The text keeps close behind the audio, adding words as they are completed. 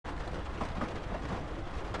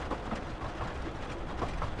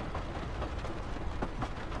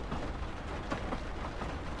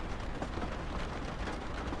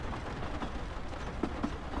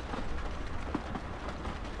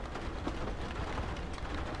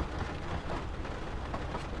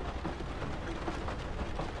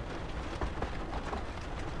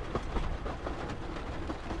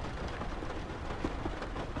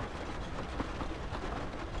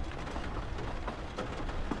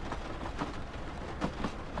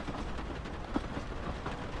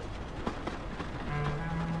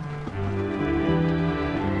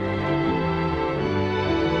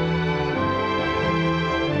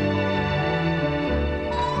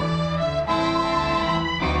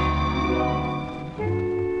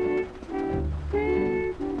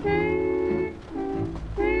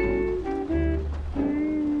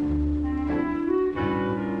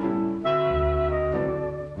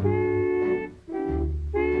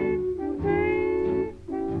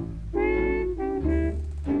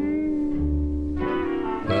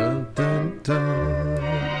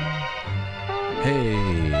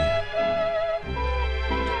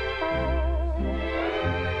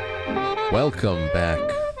Welcome back.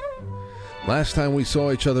 Last time we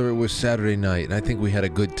saw each other, it was Saturday night, and I think we had a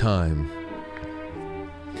good time.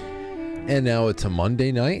 And now it's a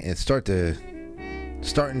Monday night, and it's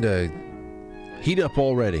starting to heat up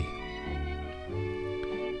already.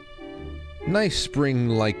 Nice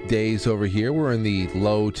spring-like days over here. We're in the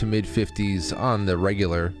low to mid-50s on the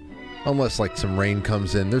regular. Unless like some rain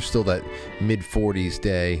comes in, there's still that mid-40s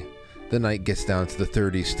day. The night gets down to the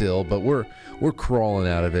 30s still, but we're crawling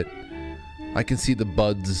out of it. I can see the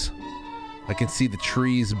buds. I can see the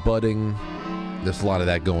trees budding. There's a lot of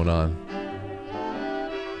that going on.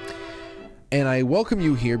 And I welcome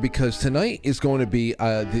you here because tonight is going to be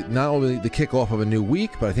not only the kickoff of a new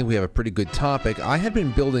week, but I think we have a pretty good topic. I had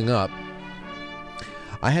been building up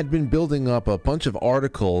a bunch of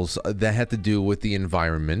articles that had to do with the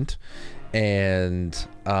environment and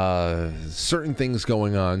certain things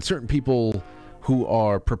going on, certain people who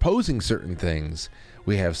are proposing certain things.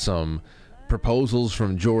 We have some proposals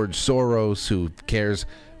from George Soros, who cares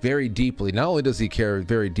very deeply. Not only does he care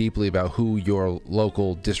very deeply about who your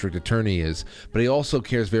local district attorney is, but he also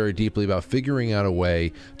cares very deeply about figuring out a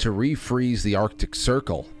way to refreeze the Arctic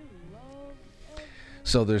Circle.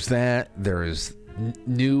 So there's that. There is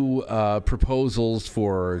new proposals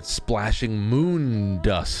for splashing moon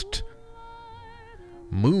dust.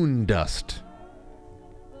 Moon dust.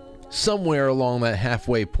 Somewhere along that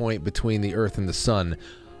halfway point between the Earth and the Sun,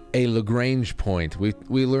 a Lagrange point.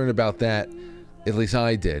 We learned about that, at least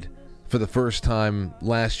I did, for the first time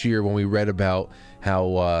last year when we read about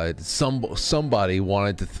how somebody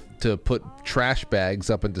wanted to put trash bags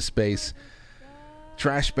up into space.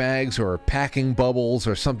 Trash bags or packing bubbles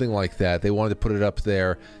or something like that. They wanted to put it up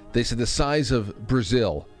there. They said the size of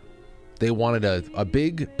Brazil. They wanted a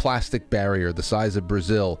big plastic barrier the size of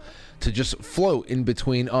Brazil to just float in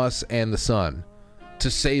between us and the sun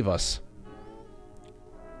to save us.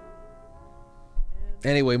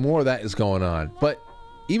 Anyway, more of that is going on. But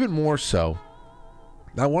even more so,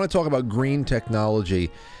 I want to talk about green technology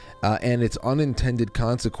and its unintended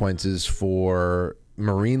consequences for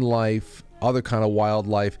marine life, other kind of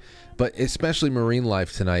wildlife, but especially marine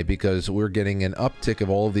life tonight, because we're getting an uptick of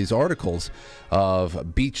all of these articles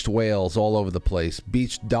of beached whales all over the place,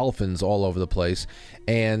 beached dolphins all over the place,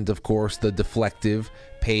 and of course the deflective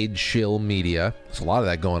paid shill media. There's a lot of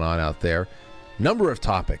that going on out there. Number of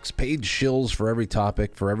topics, paid shills for every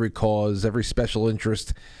topic, for every cause, every special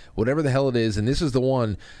interest, whatever the hell it is. And this is the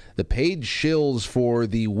one, the paid shills for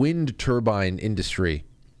the wind turbine industry,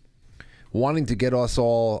 wanting to get us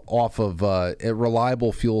all off of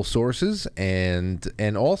reliable fuel sources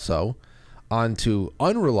and also onto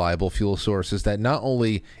unreliable fuel sources that not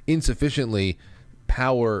only insufficiently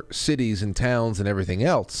power cities and towns and everything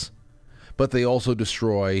else, but they also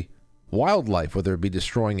destroy wildlife, whether it be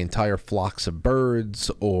destroying entire flocks of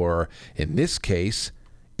birds, or in this case,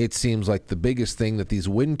 it seems like the biggest thing that these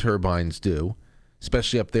wind turbines do,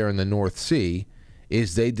 especially up there in the North Sea,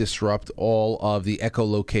 is they disrupt all of the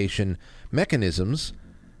echolocation mechanisms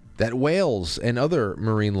that whales and other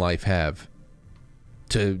marine life have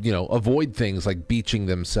to, avoid things like beaching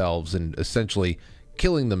themselves and essentially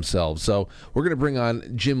killing themselves. So we're going to bring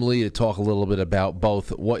on Jim Lee to talk a little bit about both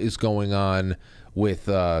what is going on with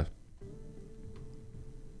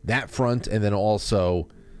that front, and then also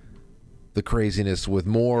the craziness with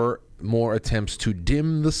more attempts to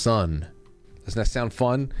dim the sun. Doesn't that sound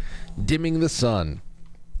fun? Dimming the sun.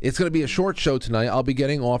 It's going to be a short show tonight. I'll be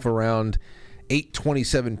getting off around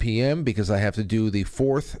 8:27 p.m. because I have to do the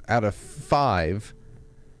 4th out of 5,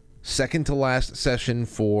 second to last session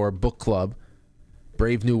for book club,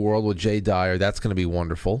 Brave New World with Jay Dyer. That's going to be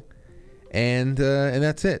wonderful. And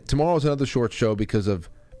that's it. Tomorrow's another short show because of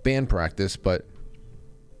band practice, but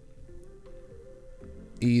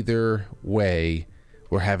either way,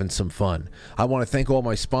 we're having some fun. I want to thank all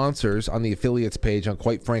my sponsors on the affiliates page on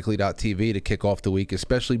quitefrankly.tv to kick off the week,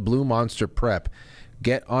 especially Blue Monster Prep.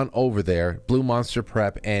 Get on over there, Blue Monster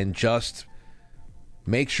Prep, and just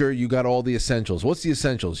make sure you got all the essentials. What's the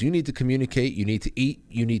essentials? You need to communicate, you need to eat,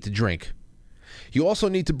 you need to drink. You also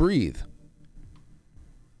need to breathe.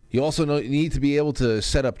 You also need to be able to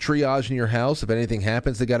set up triage in your house. If anything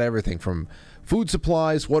happens, they got everything from food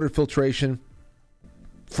supplies, water filtration,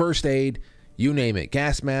 first aid, you name it.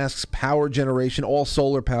 Gas masks, power generation, all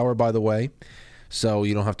solar power, by the way. So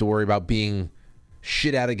you don't have to worry about being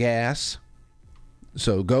shit out of gas.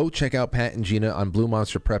 So go check out Pat and Gina on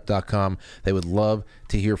BlueMonsterPrep.com. They would love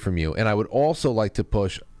to hear from you. And I would also like to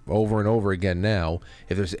push over and over again now,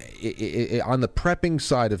 if there's on the prepping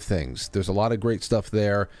side of things, there's a lot of great stuff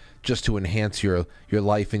there just to enhance your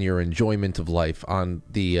life and your enjoyment of life on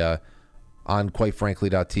the on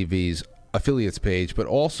quitefrankly.tv's affiliates page, but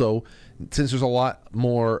also since there's a lot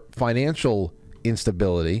more financial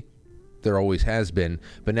instability, there always has been,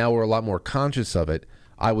 but now we're a lot more conscious of it.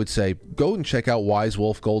 I would say go and check out Wise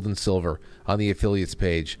Wolf Gold and Silver on the affiliates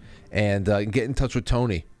page, and get in touch with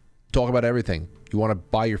Tony. Talk about everything. You want to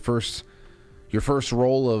buy your first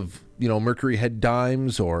roll of Mercury Head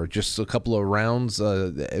Dimes, or just a couple of rounds,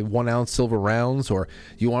 1 ounce silver rounds, or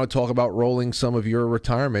you want to talk about rolling some of your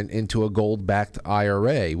retirement into a gold-backed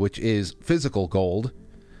IRA, which is physical gold,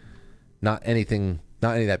 not any of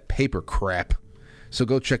that paper crap. So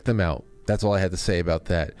go check them out. That's all I had to say about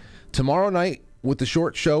that. Tomorrow night, with the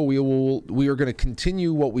short show, we are going to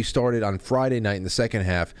continue what we started on Friday night in the second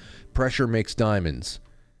half. Pressure makes diamonds.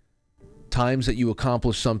 Times that you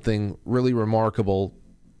accomplish something really remarkable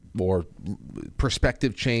or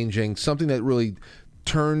perspective changing, something that really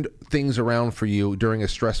turned things around for you during a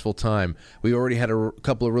stressful time. We already had a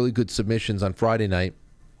couple of really good submissions on Friday night.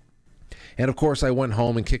 And of course, I went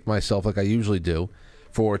home and kicked myself like I usually do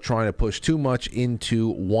for trying to push too much into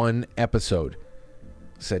one episode.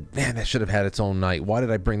 Said, man, that should have had its own night. Why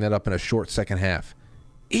did I bring that up in a short second half?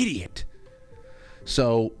 Idiot.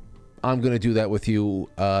 So I'm going to do that with you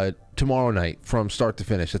tomorrow night from start to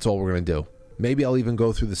finish. That's all we're going to do. Maybe I'll even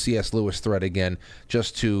go through the C.S. Lewis thread again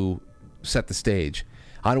just to set the stage.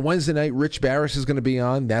 On Wednesday night, Rich Barris is going to be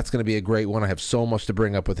on. That's going to be a great one. I have so much to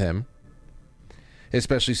bring up with him,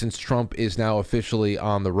 especially since Trump is now officially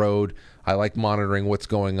on the road. I like monitoring what's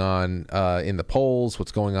going on in the polls,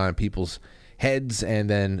 what's going on in people's heads, and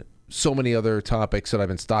then so many other topics that I've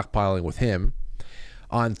been stockpiling with him.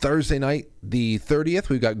 On Thursday night, the 30th,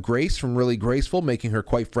 we've got Grace from Really Graceful making her,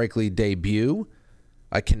 quite frankly, debut.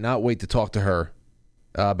 I cannot wait to talk to her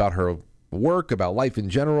about her work, about life in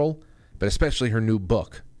general, but especially her new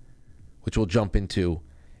book, which we'll jump into.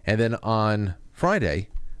 And then on Friday,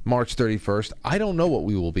 March 31st, I don't know what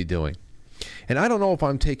we will be doing. And I don't know if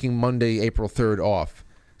I'm taking Monday, April 3rd off,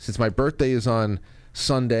 since my birthday is on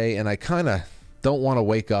Sunday, and I kind of don't want to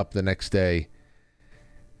wake up the next day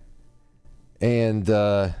and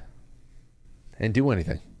do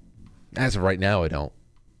anything. As of right now, I don't.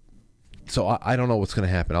 So I don't know what's going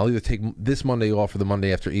to happen. I'll either take this Monday off or the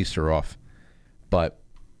Monday after Easter off. But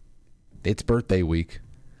it's birthday week.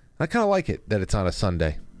 I kind of like it that it's on a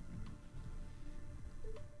Sunday.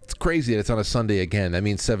 It's crazy that it's on a Sunday again. That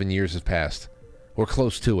means 7 years has passed. We're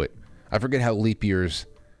close to it. I forget how leap years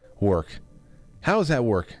work. How does that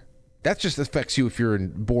work? That just affects you if you're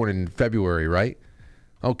born in February, right?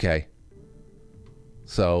 Okay.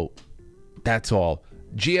 So, that's all.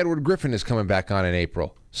 G. Edward Griffin is coming back on in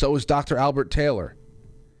April. So is Dr. Albert Taylor.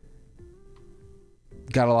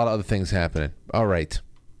 Got a lot of other things happening. All right.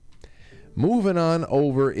 Moving on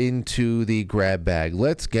over into the grab bag.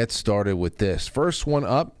 Let's get started with this. First one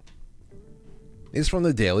up is from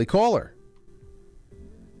the Daily Caller.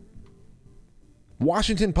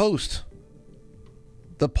 Washington Post.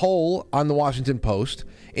 The poll on the Washington Post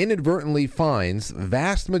inadvertently finds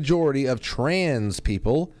vast majority of trans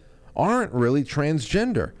people aren't really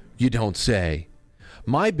transgender. You don't say.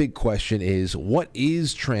 My big question is, what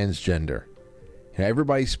is transgender? And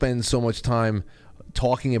everybody spends so much time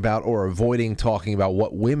talking about or avoiding talking about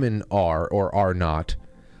what women are or are not.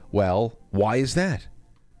 Well, why is that?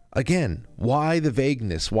 Again, why the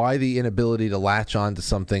vagueness? Why the inability to latch on to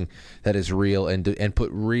something that is real and put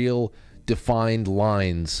real defined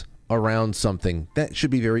lines around something that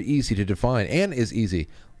should be very easy to define and is easy.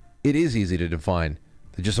 It is easy to define.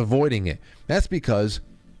 They're just avoiding it. That's because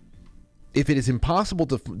if it is impossible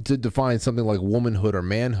to define something like womanhood or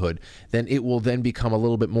manhood, then it will then become a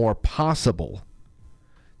little bit more possible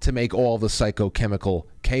to make all the psychochemical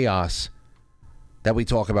chaos that we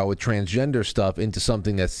talk about with transgender stuff into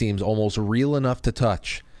something that seems almost real enough to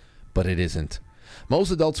touch, but it isn't.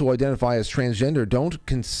 Most adults who identify as transgender don't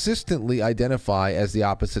consistently identify as the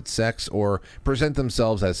opposite sex or present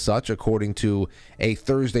themselves as such, according to a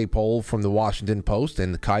Thursday poll from the Washington Post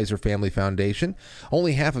and the Kaiser Family Foundation.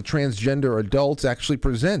 Only half of transgender adults actually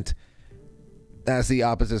present as the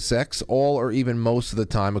opposite sex, all or even most of the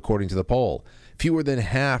time, according to the poll. Fewer than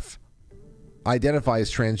half identify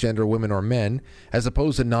as transgender women or men, as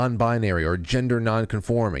opposed to non-binary or gender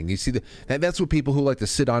non-conforming. You see, that's what people who like to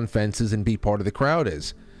sit on fences and be part of the crowd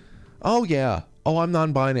is. Oh, yeah. Oh, I'm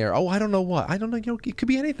non-binary. Oh, I don't know what. I don't know. It could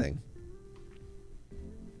be anything.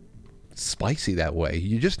 It's spicy that way.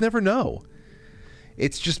 You just never know.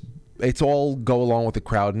 It's all go along with the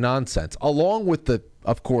crowd nonsense. Along with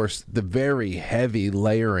of course, the very heavy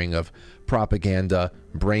layering of propaganda,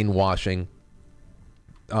 brainwashing,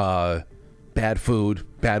 bad food,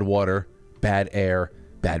 bad water, bad air,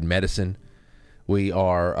 bad medicine. We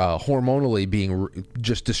are hormonally being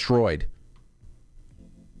just destroyed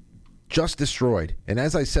just destroyed. And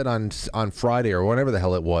as I said on Friday or whatever the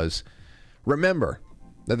hell it was, remember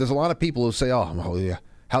that there's a lot of people who say, oh yeah,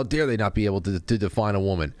 how dare they not be able to define a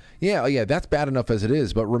woman? Yeah, that's bad enough as it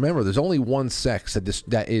is. But remember, there's only one sex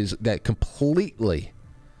that completely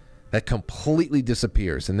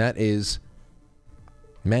disappears, and that is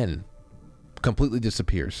men. Completely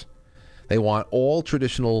disappears. They want all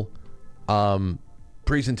traditional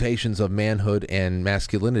presentations of manhood and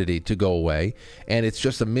masculinity to go away, and it's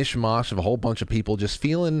just a mishmash of a whole bunch of people just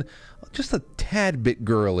feeling just a tad bit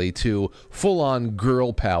girly to full-on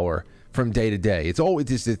girl power from day to day. It's always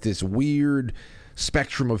this weird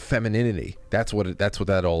spectrum of femininity. That's what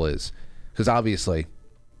that all is. Because obviously,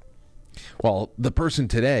 well, the person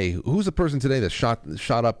today, who's the person today that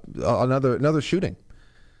shot up another shooting?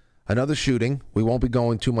 Another shooting. We won't be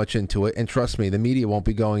going too much into it, and trust me, the media won't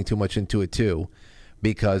be going too much into it too,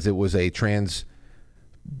 because it was a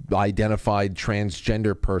identified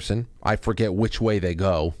transgender person. I forget which way they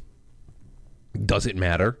go. Does it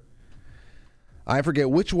matter? I forget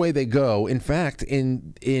which way they go. In fact,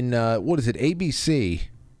 in what is it, ABC,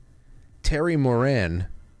 Terry Moran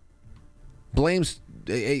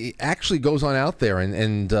actually goes on out there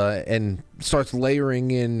and starts layering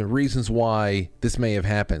in reasons why this may have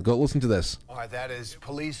happened. Go listen to this. All right, that is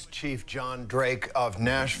Police Chief John Drake of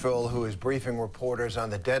Nashville, who is briefing reporters on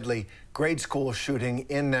the deadly grade school shooting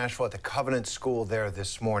in Nashville at the Covenant School there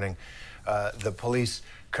this morning. The police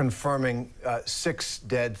confirming 6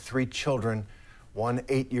 dead, 3 children, 1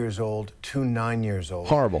 8 years old, 2 9 years old.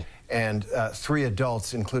 Horrible. And 3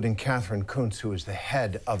 adults, including Catherine Kuntz, who is the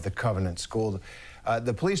head of the Covenant School.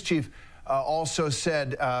 The police chief also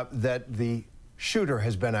said that the shooter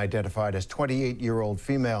has been identified as 28-year-old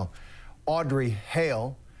female Audrey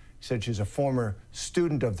Hale. He said she's a former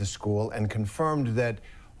student of the school, and confirmed that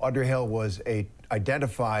Audrey Hale was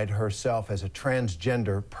identified herself as a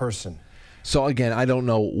transgender person. So again, I don't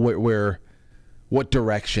know what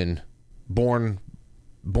direction, born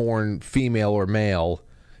female or male,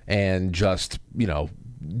 and just,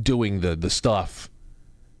 doing the stuff.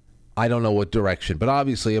 I don't know what direction, but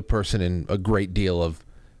obviously a person in a great deal of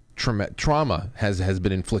trauma has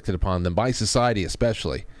been inflicted upon them by society,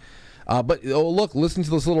 especially. But look, listen to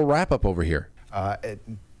this little wrap up over here.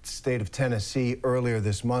 State of Tennessee earlier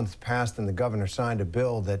this month passed, and the governor signed a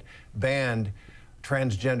bill that banned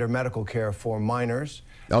transgender medical care for minors.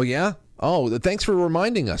 Oh yeah? Oh, thanks for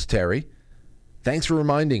reminding us, Terry. Thanks for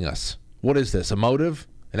reminding us. What is this? A motive?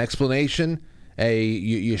 An explanation?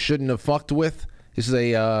 You shouldn't have fucked with? This is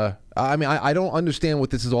I don't understand what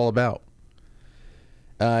this is all about.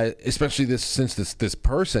 Especially since this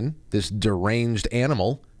person, this deranged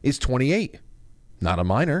animal, is 28, not a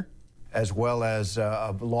minor. As well as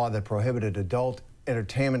a law that prohibited adult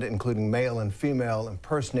entertainment, including male and female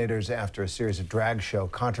impersonators, after a series of drag show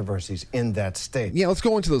controversies in that state. Yeah, let's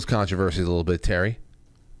go into those controversies a little bit, Terry.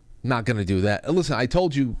 Not going to do that. Listen, I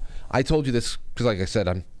told you this because, like I said,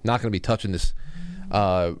 I'm not going to be touching this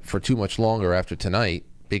for too much longer after tonight,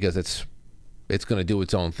 because it's going to do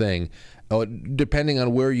its own thing. Depending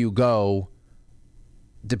on where you go,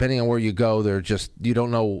 they're just, you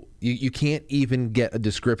don't know, you can't even get a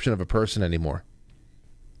description of a person anymore.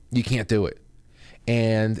 You can't do it.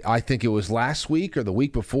 And I think it was last week or the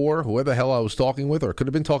week before, whoever the hell I was talking with, or I could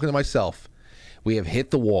have been talking to myself, we have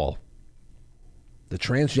hit the wall. The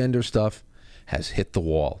transgender stuff has hit the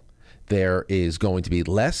wall. There is going to be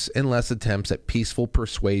less and less attempts at peaceful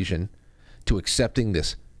persuasion to accepting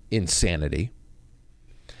this insanity.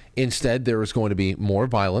 Instead, there is going to be more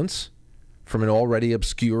violence from an already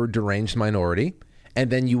obscure, deranged minority,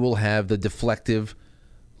 and then you will have the deflective,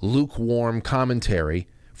 lukewarm commentary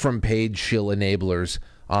from paid shill enablers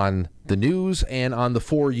on the news and on the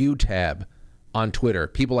For You tab on Twitter.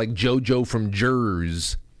 People like JoJo from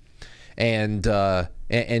Jers and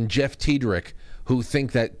Jeff Tiedrick, who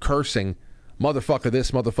think that cursing, motherfucker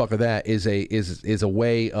this, motherfucker that, is a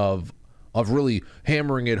way of really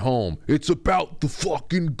hammering it home. It's about the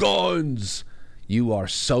fucking guns. You are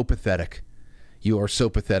so pathetic. You are so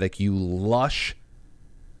pathetic. You lush,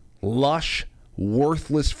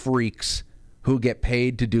 worthless freaks who get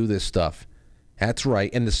paid to do this stuff. That's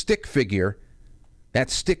right. And the stick figure,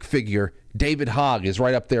 David Hogg, is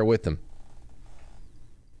right up there with them.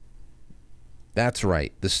 That's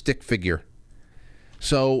right. The stick figure.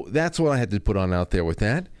 So that's what I had to put on out there with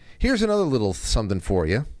that. Here's another little something for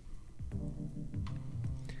you.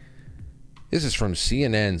 This is from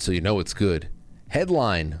CNN, so you know it's good.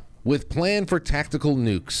 Headline: with plan for tactical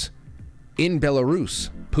nukes. In Belarus,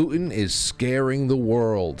 Putin is scaring the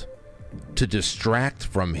world to distract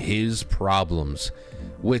from his problems.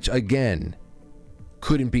 Which, again,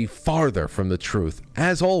 couldn't be farther from the truth.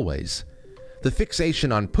 As always, the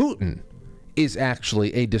fixation on Putin is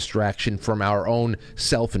actually a distraction from our own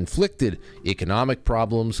self-inflicted economic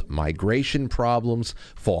problems, migration problems,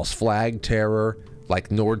 false flag terror,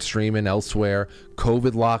 like Nord Stream and elsewhere,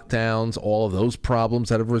 COVID lockdowns, all of those problems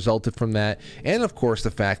that have resulted from that, and of course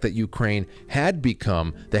the fact that Ukraine had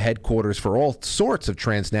become the headquarters for all sorts of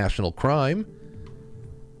transnational crime,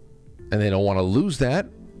 and they don't want to lose that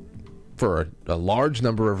for a large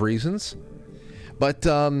number of reasons. But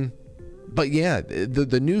yeah,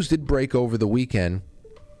 the news did break over the weekend,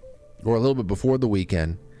 or a little bit before the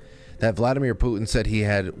weekend, that Vladimir Putin said he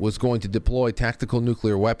was going to deploy tactical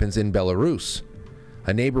nuclear weapons in Belarus,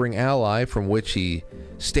 a neighboring ally from which he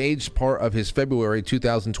staged part of his February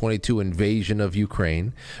 2022 invasion of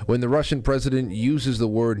Ukraine. When the Russian president uses the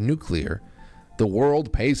word nuclear, the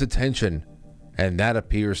world pays attention, and that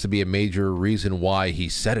appears to be a major reason why he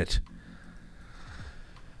said it.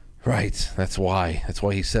 Right, that's why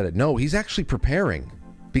he said it. No, he's actually preparing,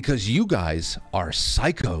 because you guys are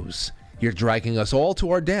psychos. You're dragging us all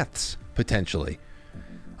to our deaths, potentially.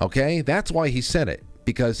 Okay, that's why he said it,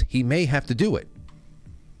 because he may have to do it.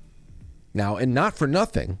 Now, and not for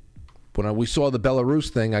nothing, when we saw the Belarus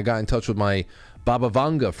thing, I got in touch with my Baba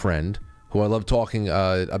Vanga friend, who I love talking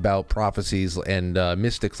about prophecies and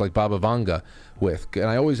mystics like Baba Vanga with, and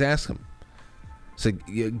I always ask him, so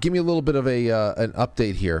give me a little bit of an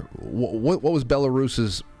update here. What was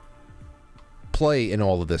Belarus's play in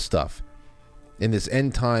all of this stuff? In this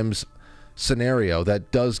end times scenario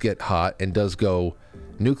that does get hot and does go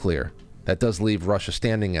nuclear, that does leave Russia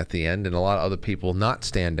standing at the end and a lot of other people not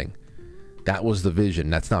standing. That was the vision.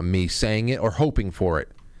 That's not me saying it or hoping for it.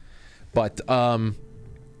 But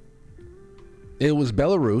it was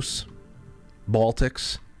Belarus,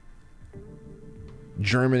 Baltics,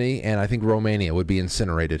 Germany, and I think Romania would be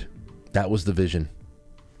incinerated. That was the vision.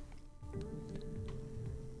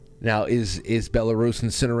 Now, is Belarus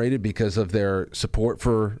incinerated because of their support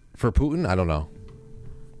for Putin? I don't know.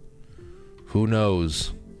 Who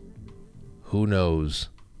knows? Who knows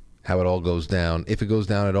how it all goes down, if it goes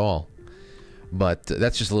down at all. But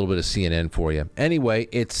that's just a little bit of CNN for you. Anyway,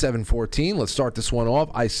 it's 7:14. Let's start this one off.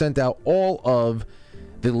 I sent out all of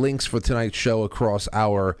the links for tonight's show across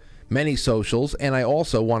our many socials, and I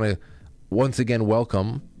also want to once again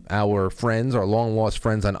welcome our friends, our long-lost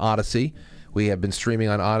friends on Odyssey. We have been streaming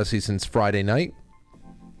on Odyssey since Friday night,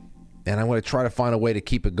 and I'm going to try to find a way to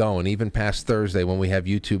keep it going, even past Thursday when we have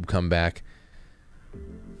YouTube come back,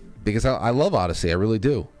 because I love Odyssey, I really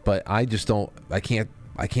do, but I just don't, I can't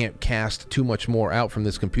cast too much more out from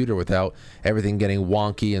this computer without everything getting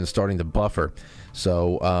wonky and starting to buffer.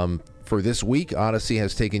 So for this week, Odyssey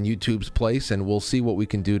has taken YouTube's place, and we'll see what we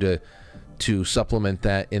can do to supplement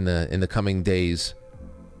that in the coming days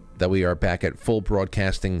that we are back at full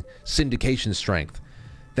broadcasting syndication strength.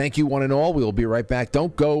 Thank you, one and all. We will be right back.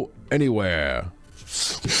 Don't go anywhere.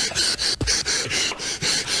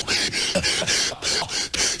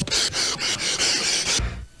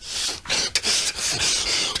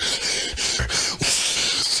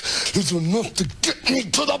 It's enough to get me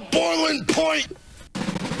to the boiling point.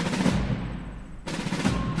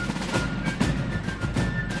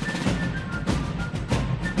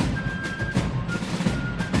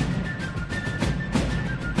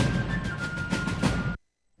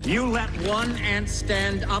 You let one ant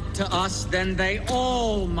stand up to us, then they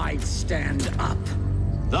all might stand up.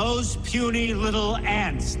 Those puny little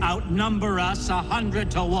ants outnumber us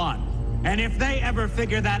 100 to 1. And if they ever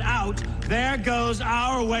figure that out, there goes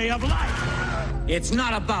our way of life. It's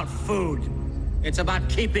not about food. It's about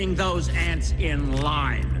keeping those ants in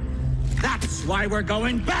line. That's why we're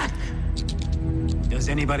going back. Does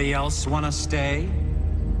anybody else want to stay?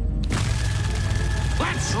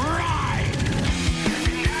 Let's ride!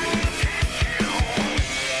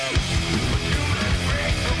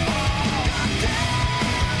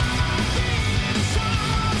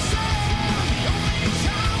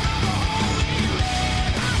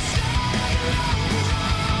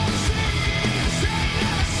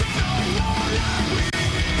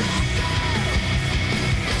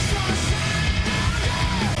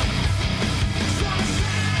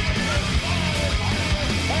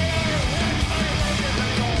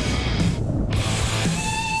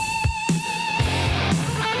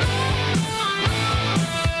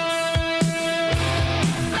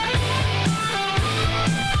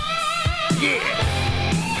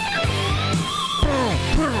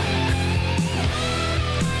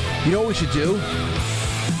 You know what we should do?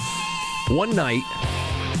 One night,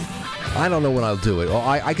 I don't know when I'll do it. Well,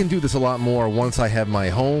 I can do this a lot more once I have my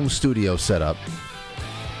home studio set up,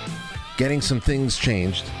 getting some things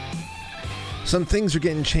changed, some things are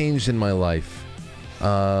getting changed in my life.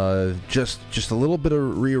 Just a little bit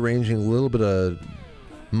of rearranging, a little bit of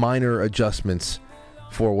minor adjustments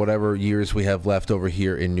for whatever years we have left over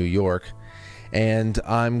here in New York. And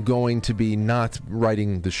I'm going to be not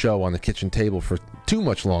writing the show on the kitchen table for too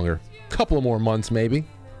much longer. Couple of more months maybe.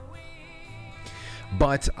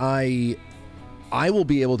 But I will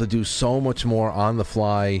be able to do so much more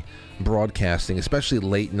on-the-fly broadcasting, especially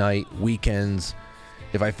late night, weekends.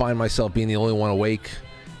 If I find myself being the only one awake,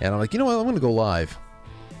 and I'm like, you know what, I'm going to go live.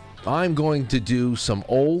 I'm going to do some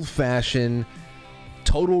old-fashioned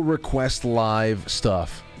total request live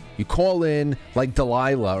stuff. You call in like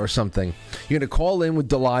Delilah or something. You're going to call in with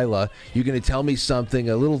Delilah. You're going to tell me something,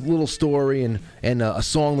 a little story and a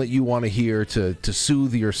song that you want to hear to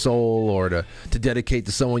soothe your soul or to dedicate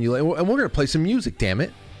to someone you like. And we're going to play some music, damn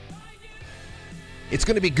it. It's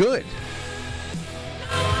going to be good.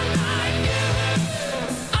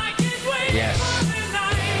 Yes.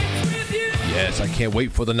 Yes, I can't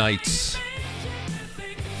wait for the nights.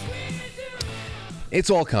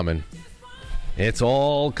 It's all coming. It's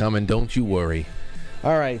all coming, don't you worry.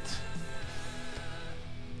 All right.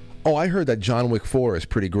 Oh, I heard that John Wick 4 is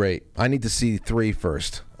pretty great. I need to see 3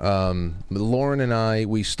 first. Lauren and I,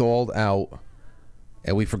 we stalled out,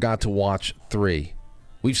 and we forgot to watch 3.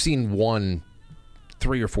 We've seen 1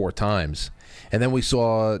 3 or 4 times. And then we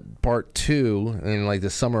saw part 2 in like the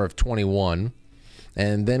summer of 21.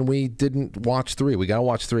 And then we didn't watch 3. We got to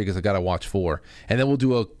watch 3 because I got to watch 4. And then we'll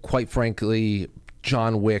do a, quite frankly,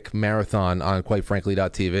 John Wick marathon on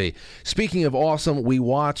quitefrankly.tv. Speaking of awesome, we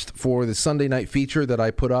watched for the Sunday night feature that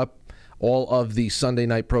I put up all of the Sunday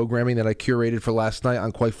night programming that I curated for last night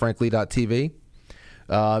on quitefrankly.tv.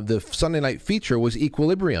 The Sunday night feature was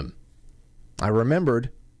Equilibrium. I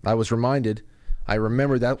remembered that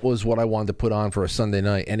was what I wanted to put on for a Sunday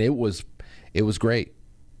night, and it was great.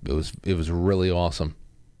 It was really awesome.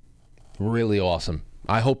 Really awesome.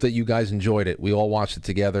 I hope that you guys enjoyed it. We all watched it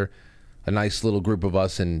together. A nice little group of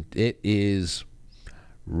us, and it is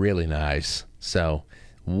really nice. So,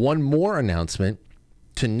 one more announcement.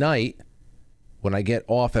 Tonight, when I get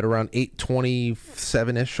off at around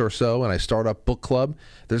 8:27-ish or so, and I start up book club,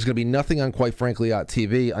 there's going to be nothing on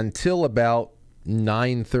quitefrankly.tv until about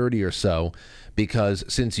 9:30 or so, because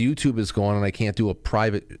since YouTube is gone and I can't do a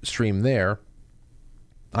private stream there,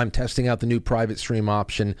 I'm testing out the new private stream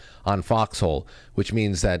option on Foxhole, which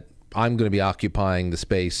means that I'm going to be occupying the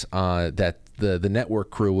space that the network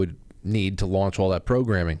crew would need to launch all that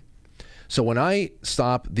programming. So when I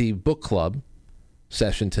stop the book club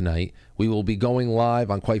session tonight, we will be going live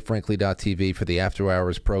on quitefrankly.tv for the after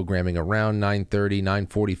hours programming around 9:30,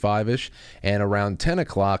 9:45-ish, and around 10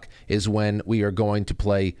 o'clock is when we are going to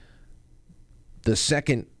play the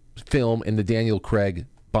second film in the Daniel Craig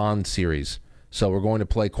Bond series. So we're going to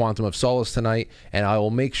play Quantum of Solace tonight, and I will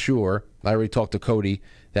make sure, I already talked to Cody,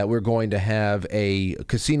 that we're going to have a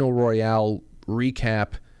Casino Royale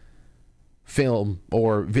recap film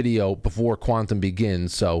or video before Quantum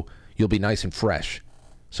begins, so you'll be nice and fresh.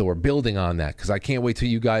 So we're building on that, because I can't wait till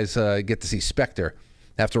you guys get to see Spectre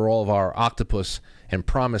after all of our Octopus and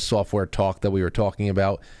Promise software talk that we were talking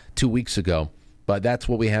about 2 weeks ago. But that's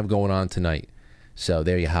what we have going on tonight. So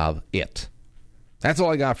there you have it. That's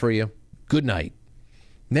all I got for you. Good night.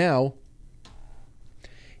 Now,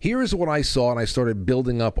 here is what I saw, and I started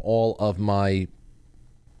building up all of my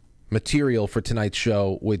material for tonight's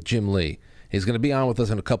show with Jim Lee. He's going to be on with us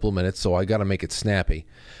in a couple of minutes, so I got to make it snappy.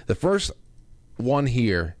 The first one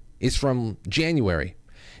here is from January.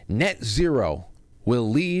 Net zero will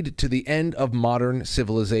lead to the end of modern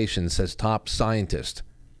civilization, says top scientist.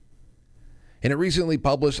 In a recently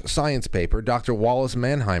published science paper, Dr. Wallace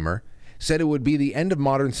Mannheimer said it would be the end of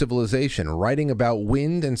modern civilization. Writing about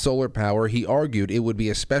wind and solar power, he argued it would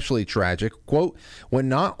be especially tragic, quote, when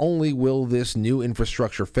not only will this new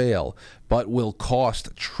infrastructure fail, but will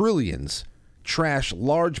cost trillions, trash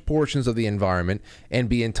large portions of the environment, and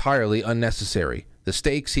be entirely unnecessary. The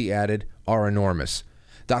stakes, he added, are enormous.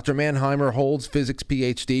 Dr. Mannheimer holds physics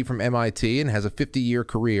PhD from MIT and has a 50-year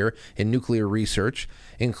career in nuclear research,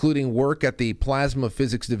 including work at the Plasma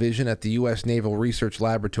Physics Division at the U.S. Naval Research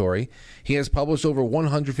Laboratory. He has published over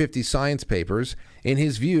 150 science papers. In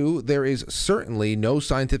his view, there is certainly no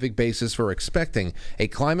scientific basis for expecting a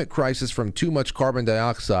climate crisis from too much carbon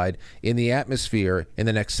dioxide in the atmosphere in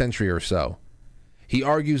the next century or so. He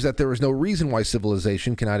argues that there is no reason why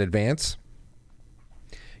civilization cannot advance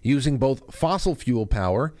using both fossil fuel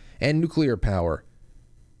power and nuclear power,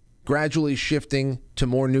 gradually shifting to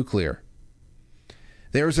more nuclear.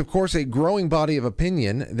 There is, of course, a growing body of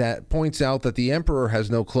opinion that points out that the emperor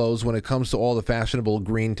has no clothes when it comes to all the fashionable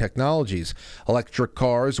green technologies. Electric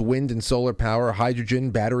cars, wind and solar power,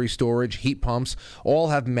 hydrogen, battery storage, heat pumps all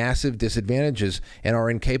have massive disadvantages and are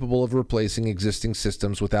incapable of replacing existing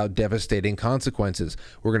systems without devastating consequences.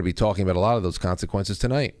 We're going to be talking about a lot of those consequences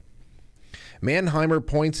tonight. Mannheimer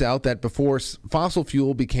points out that before fossil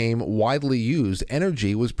fuel became widely used,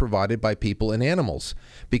 energy was provided by people and animals.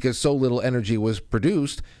 Because so little energy was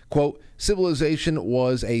produced, quote, civilization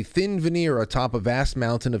was a thin veneer atop a vast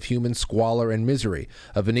mountain of human squalor and misery,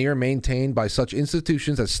 a veneer maintained by such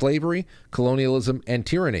institutions as slavery, colonialism, and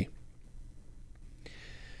tyranny.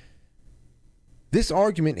 This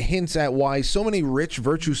argument hints at why so many rich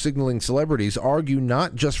virtue-signaling celebrities argue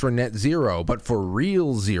not just for net zero, but for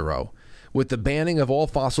real zero, with the banning of all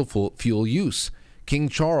fossil fuel use. King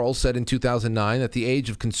Charles said in 2009 that the age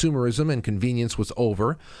of consumerism and convenience was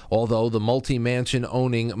over, although the multi-mansion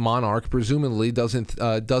owning monarch presumably doesn't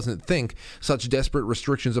think such desperate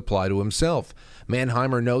restrictions apply to himself.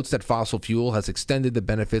 Mannheimer notes that fossil fuel has extended the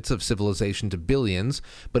benefits of civilization to billions,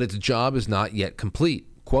 but its job is not yet complete.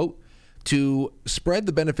 Quote, to spread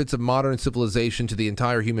the benefits of modern civilization to the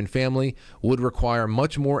entire human family would require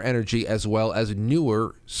much more energy as well as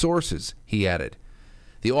newer sources, he added.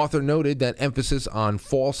 The author noted that emphasis on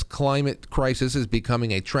false climate crisis is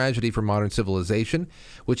becoming a tragedy for modern civilization,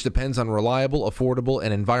 which depends on reliable, affordable,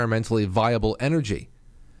 and environmentally viable energy.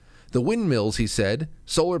 The windmills, he said,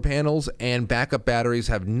 solar panels, and backup batteries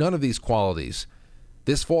have none of these qualities.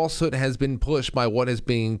 This falsehood has been pushed by what is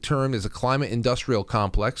being termed as a climate industrial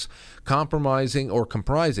complex, comprising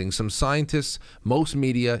some scientists, most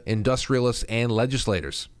media, industrialists, and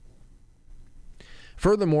legislators.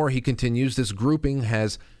 Furthermore, he continues, this grouping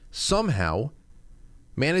has somehow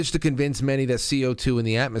managed to convince many that CO2 in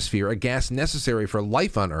the atmosphere, a gas necessary for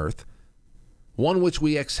life on Earth, one which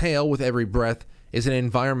we exhale with every breath, is an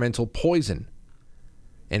environmental poison.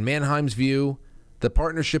 In Mannheim's view, the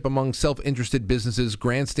partnership among self-interested businesses,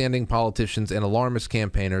 grandstanding politicians, and alarmist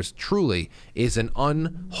campaigners truly is an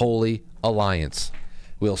unholy alliance.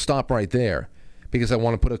 We'll stop right there because I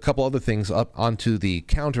want to put a couple other things up onto the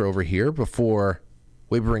counter over here before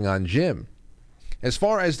we bring on Jim. As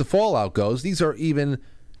far as the fallout goes, these are even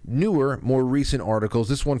newer, more recent articles.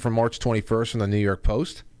 This one from March 21st from the New York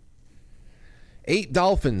Post. 8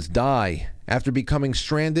 dolphins die after becoming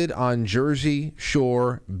stranded on Jersey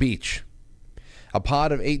Shore beach. A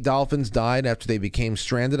pod of 8 dolphins died after they became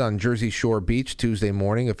stranded on Jersey Shore beach Tuesday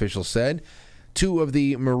morning, officials said. 2 of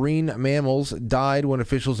the marine mammals died when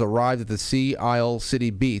officials arrived at the Sea Isle City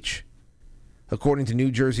beach, according to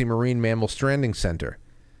New Jersey Marine Mammal Stranding Center.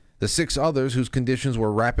 The 6 others, whose conditions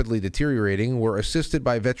were rapidly deteriorating, were assisted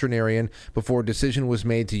by a veterinarian before a decision was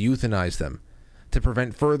made to euthanize them, to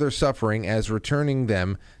prevent further suffering, as returning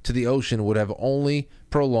them to the ocean would have only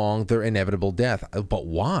prolonged their inevitable death. But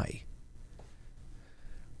why?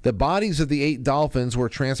 The bodies of the 8 dolphins were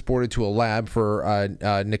transported to a lab for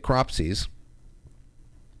necropsies.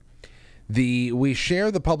 We share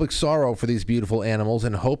the public sorrow for these beautiful animals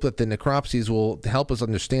and hope that the necropsies will help us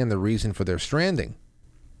understand the reason for their stranding.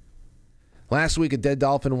 Last week, a dead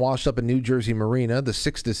dolphin washed up in New Jersey marina, the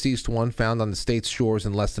 6th deceased one found on the state's shores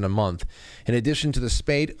in less than a month. In addition to the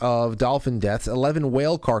spate of dolphin deaths, 11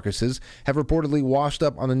 whale carcasses have reportedly washed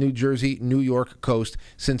up on the New Jersey-New York coast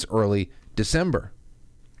since early December.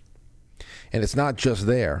 And it's not just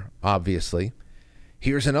there, obviously.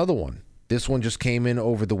 Here's another one. This one just came in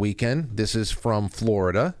over the weekend. This is from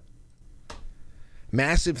Florida.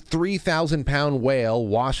 Massive 3,000-pound whale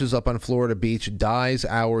washes up on Florida beach, dies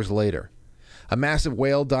hours later. A massive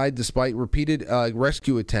whale died despite repeated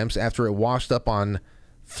rescue attempts after it washed up on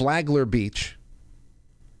Flagler Beach,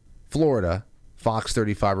 Florida, Fox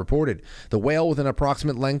 35 reported. The whale, with an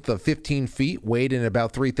approximate length of 15 feet, weighed in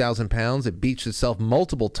about 3,000 pounds. It beached itself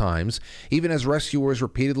multiple times, even as rescuers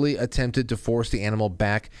repeatedly attempted to force the animal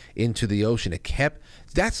back into the ocean.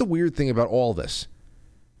 That's the weird thing about all this,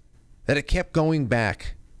 that it kept going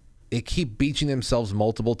back. It kept beaching themselves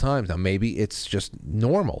multiple times. Now, maybe it's just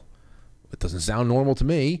normal. It doesn't sound normal to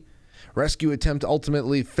me. Rescue attempt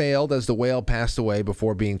ultimately failed as the whale passed away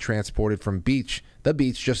before being transported from the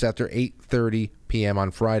beach just after 8:30 p.m.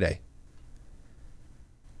 on Friday.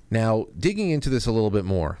 Now, digging into this a little bit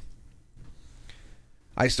more,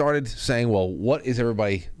 I started saying, well, what is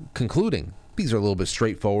everybody concluding? These are a little bit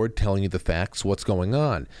straightforward, telling you the facts, what's going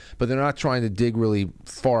on. But they're not trying to dig really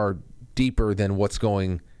far deeper than what's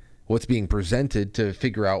being presented to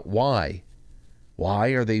figure out why. Why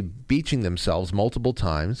are they beaching themselves multiple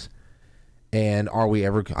times? And are we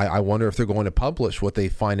ever, I wonder if they're going to publish what they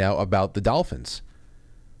find out about the dolphins.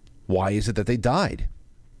 Why is it that they died?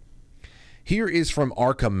 Here is from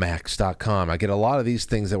Archamax.com. I get a lot of these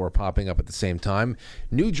things that were popping up at the same time.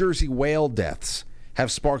 New Jersey whale deaths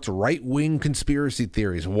have sparked right-wing conspiracy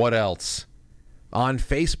theories. What else? On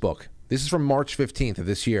Facebook. This is from March 15th of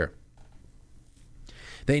this year.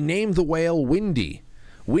 They named the whale Windy.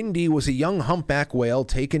 Windy was a young humpback whale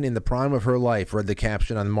taken in the prime of her life, read the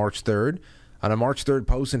caption on March 3rd. On a March 3rd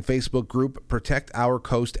post in Facebook group Protect Our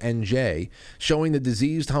Coast NJ, showing the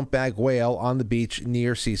diseased humpback whale on the beach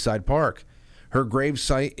near Seaside Park. Her grave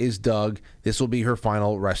site is dug. This will be her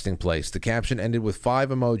final resting place. The caption ended with 5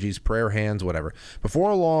 emojis, prayer hands, whatever.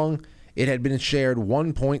 Before long, it had been shared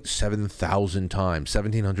 1.7 thousand times,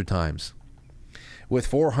 1,700 times, with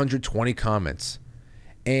 420 comments.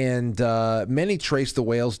 And many traced the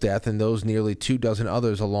whale's death and those nearly 24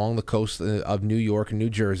 others along the coast of New York and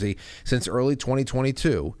New Jersey since early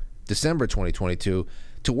 2022, December 2022,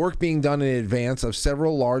 to work being done in advance of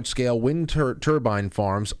several large-scale wind turbine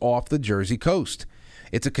farms off the Jersey coast.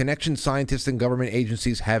 It's a connection scientists and government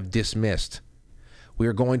agencies have dismissed. We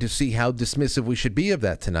are going to see how dismissive we should be of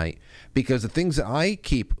that tonight, because the things that I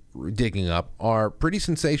keep digging up are pretty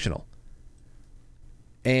sensational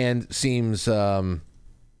and seems...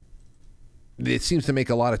 it seems to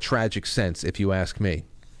make a lot of tragic sense, if you ask me.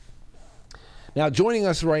 Now, joining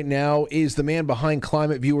us right now is the man behind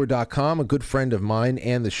ClimateViewer.com, a good friend of mine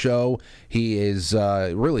and the show. He is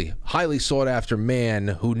really highly sought-after man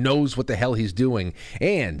who knows what the hell he's doing.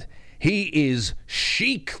 And he is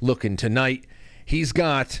chic looking tonight. He's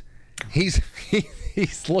looking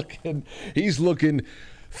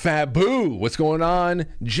faboo. What's going on?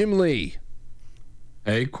 Jim Lee.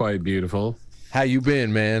 Hey, quite beautiful. How you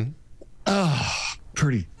been, man? Oh,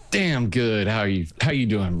 pretty damn good. How you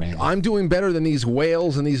doing, man? I'm doing better than these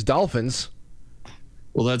whales and these dolphins.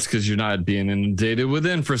 Well, that's because you're not being inundated with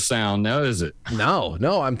infrasound now, is it? No,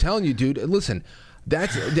 I'm telling you, dude. Listen,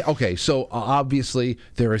 that's okay. So obviously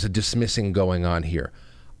there is a dismissing going on here.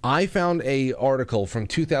 I found a article from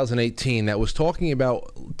 2018 that was talking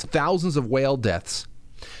about thousands of whale deaths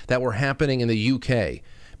that were happening in the UK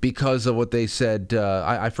because of what they said.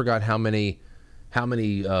 I forgot how many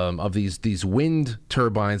of these wind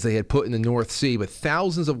turbines they had put in the North Sea, but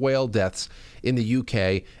thousands of whale deaths in the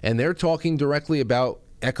UK, and they're talking directly about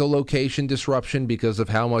echolocation disruption because of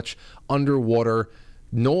how much underwater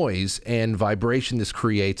noise and vibration this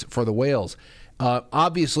creates for the whales.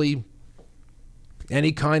 Obviously,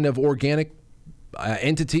 any kind of organic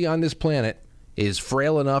entity on this planet is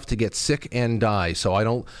frail enough to get sick and die. So I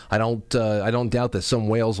don't doubt that some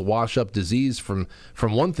whales wash up disease from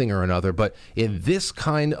one thing or another. But in this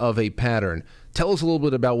kind of a pattern, tell us a little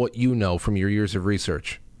bit about what you know from your years of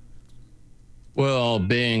research. Well,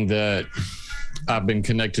 being that I've been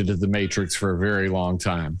connected to the Matrix for a very long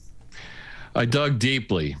time, I dug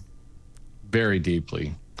deeply, very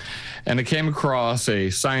deeply, and I came across a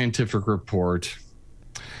scientific report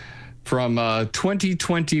from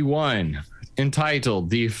 2021 entitled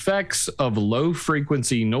 "The Effects of Low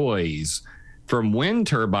Frequency Noise from Wind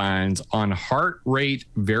Turbines on Heart Rate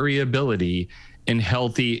Variability in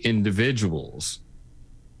Healthy Individuals."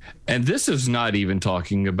 And this is not even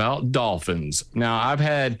talking about dolphins. Now, I've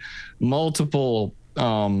had multiple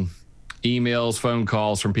emails, phone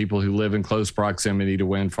calls from people who live in close proximity to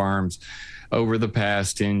wind farms over the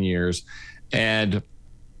past 10 years. And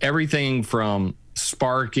everything from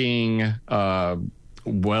sparking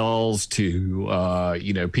wells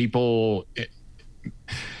to, people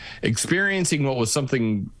experiencing what was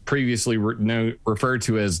something previously referred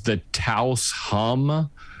to as the Taos hum,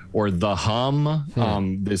 or the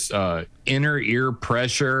hum, this inner ear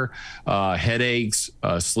pressure, headaches,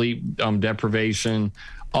 sleep deprivation,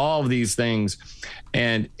 all of these things.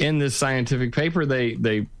 And in this scientific paper,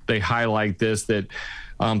 they highlight this, that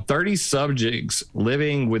 30 subjects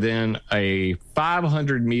living within a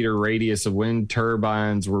 500-meter radius of wind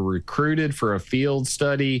turbines were recruited for a field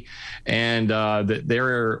study, and that they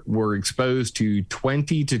were exposed to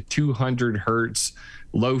 20 to 200 hertz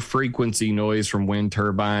low frequency noise from wind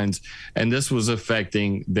turbines, and this was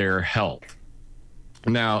affecting their health.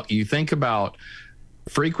 Now, you think about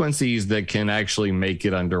frequencies that can actually make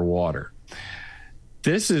it underwater.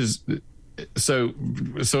 This is so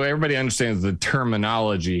everybody understands the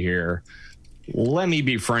terminology here. Let me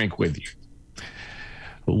be frank with you.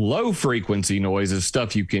 Low frequency noise is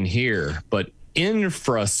stuff you can hear, but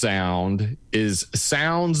infrasound is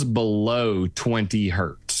sounds below 20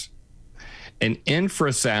 hertz. And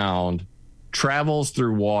infrasound travels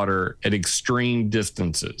through water at extreme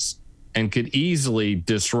distances and could easily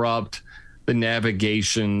disrupt the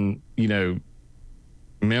navigation,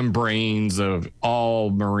 membranes of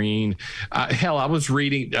all marine. Hell, I was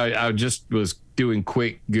reading, I just was doing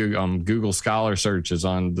quick Google Scholar searches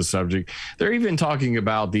on the subject, they're even talking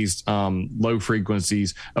about these low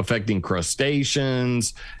frequencies affecting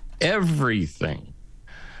crustaceans, everything.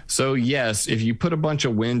 So yes, if you put a bunch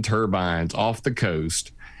of wind turbines off the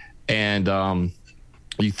coast and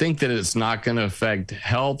you think that it's not going to affect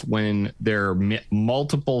health when there are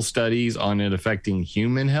multiple studies on it affecting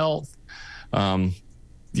human health, tell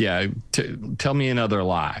me another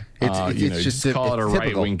lie. It's just call it a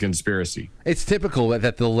right-wing conspiracy. It's typical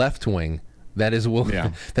that the left wing that is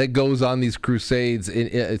that goes on these crusades.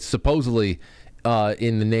 It's supposedly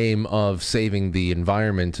in the name of saving the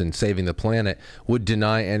environment and saving the planet would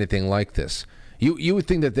deny anything like this. You would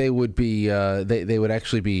think that they would be they would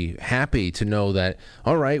actually be happy to know that,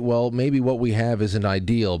 all right, well, maybe what we have isn't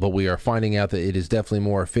ideal, but we are finding out that it is definitely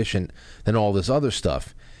more efficient than all this other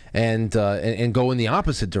stuff, and go in the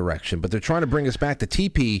opposite direction. But they're trying to bring us back to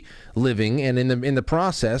teepee living, and in the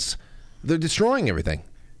process, they're destroying everything.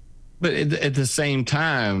 But at the same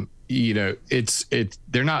time, they're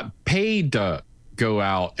not paid to go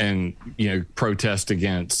out and protest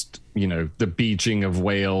against the beaching of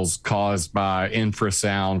whales caused by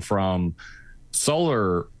infrasound from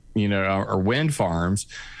solar or wind farms.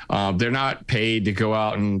 They're not paid to go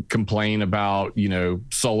out and complain about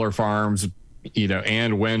solar farms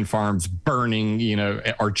and wind farms burning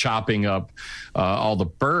or chopping up all the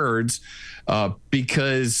birds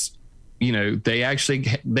because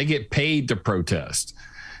they get paid to protest.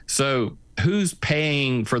 So who's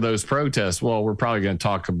paying for those protests? Well, we're probably going to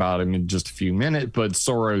talk about him in just a few minutes, but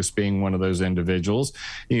Soros being one of those individuals,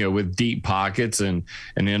 with deep pockets and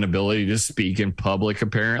an inability to speak in public,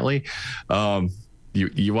 apparently.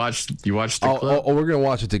 You watched the clip? Oh, we're gonna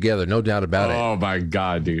watch it together, no doubt about it. Oh my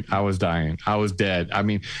God, dude, I was dying. I was dead. I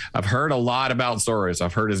mean, I've heard a lot about Soros.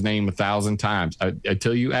 I've heard his name 1,000 times.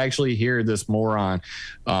 Until you actually hear this moron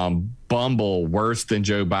bumble worse than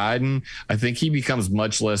Joe Biden, I think he becomes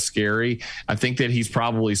much less scary. I think that he's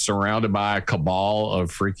probably surrounded by a cabal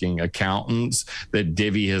of freaking accountants that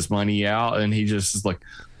divvy his money out, and he just is like,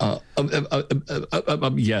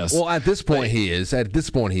 yes. Well, at this point, he is.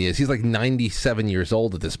 He's like 97 years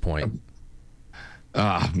old at this point.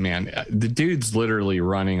 Man, the dude's literally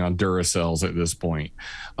running on Duracells at this point.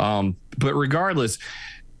 But regardless,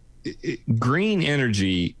 green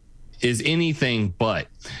energy is anything but.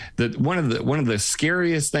 One of the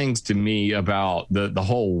scariest things to me about the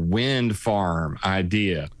whole wind farm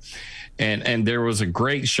idea. And there was a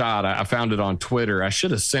great shot. I found it on Twitter. I should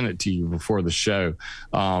have sent it to you before the show.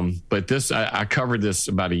 But I covered this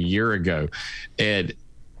about a year ago. And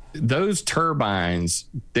those turbines,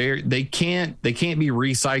 they can't be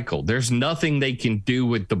recycled. There's nothing they can do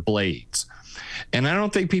with the blades. And I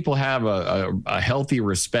don't think people have a healthy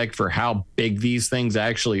respect for how big these things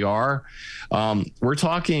actually are. We're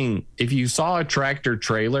talking, if you saw a tractor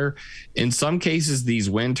trailer, in some cases, these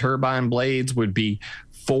wind turbine blades would be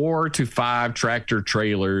 4 to 5 tractor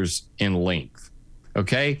trailers in length.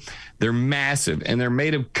 Okay. They're massive and they're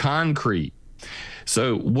made of concrete.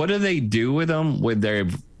 So what do they do with them when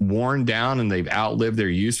they've worn down and they've outlived their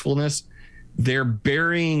usefulness? They're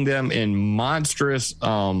burying them in monstrous,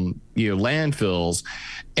 landfills,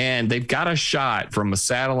 and they've got a shot from a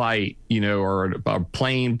satellite, or a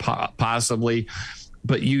plane possibly,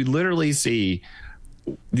 but you literally see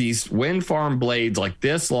these wind farm blades like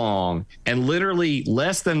this long and literally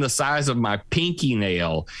less than the size of my pinky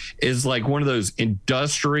nail is like one of those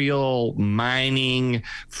industrial mining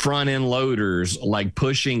front end loaders, like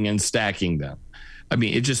pushing and stacking them. I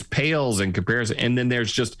mean, it just pales in comparison. And then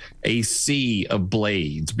there's just a sea of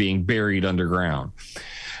blades being buried underground.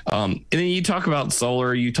 And then you talk about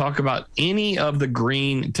solar, you talk about any of the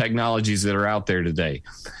green technologies that are out there today.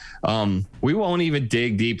 We won't even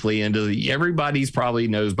dig deeply into everybody's probably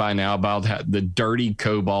knows by now about the dirty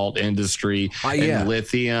cobalt industry and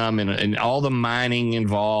lithium and all the mining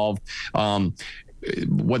involved.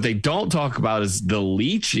 What they don't talk about is the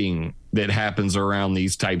leaching that happens around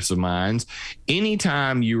these types of mines.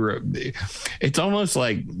 Anytime it's almost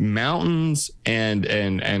like mountains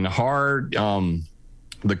and hard,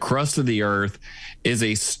 the crust of the earth is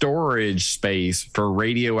a storage space for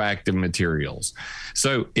radioactive materials.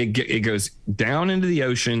 So it goes down into the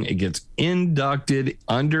ocean, it gets inducted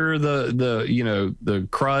under the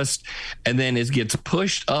crust, and then it gets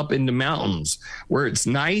pushed up into mountains where it's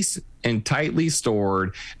nice and tightly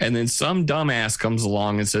stored. And then some dumbass comes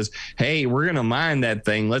along and says, hey, we're going to mine that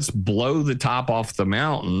thing. Let's blow the top off the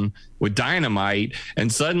mountain with dynamite.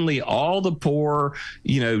 And suddenly all the poor,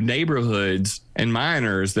 neighborhoods and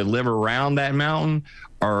miners that live around that mountain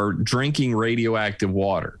are drinking radioactive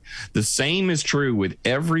water. The same is true with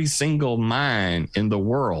every single mine in the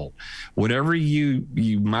world. Whenever you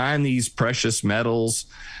mine these precious metals,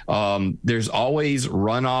 there's always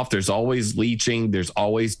runoff, there's always leaching, there's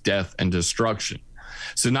always death and destruction.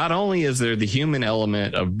 So not only is there the human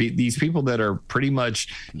element of these people that are pretty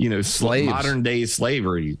much, slaves. Modern day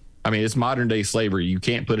slavery. I mean, it's modern day slavery. You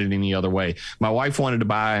can't put it any other way. My wife wanted to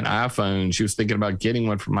buy an iPhone. She was thinking about getting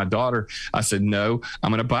one for my daughter. I said, no,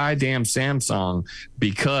 I'm going to buy a damn Samsung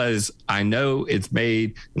because I know it's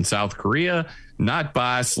made in South Korea, not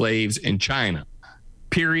by slaves in China.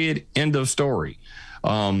 Period. End of story.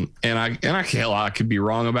 And I could be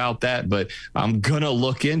wrong about that, but I'm going to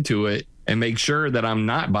look into it and make sure that I'm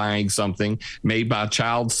not buying something made by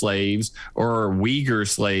child slaves or Uyghur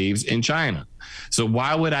slaves in China. So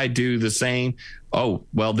why would I do the same? Oh,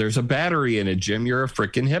 well, there's a battery in it, Jim. You're a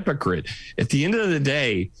freaking hypocrite. At the end of the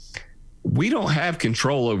day, we don't have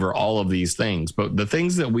control over all of these things. But the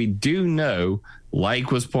things that we do know,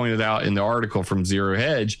 like was pointed out in the article from Zero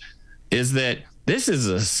Hedge, is that this is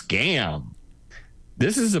a scam.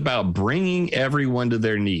 This is about bringing everyone to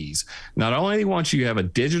their knees. Not only do they want you to have a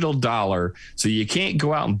digital dollar so you can't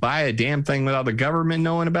go out and buy a damn thing without the government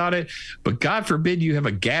knowing about it, but God forbid you have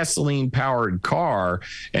a gasoline-powered car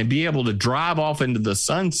and be able to drive off into the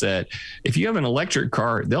sunset. If you have an electric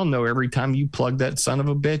car, they'll know every time you plug that son of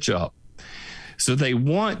a bitch up. So they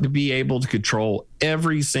want to be able to control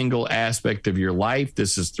every single aspect of your life.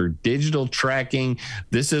 This is through digital tracking.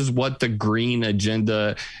 This is what the green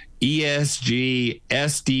agenda, ESG,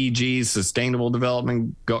 SDGs, sustainable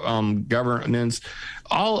development, governance,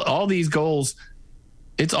 all these goals.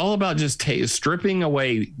 It's all about just stripping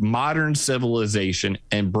away modern civilization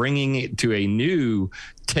and bringing it to a new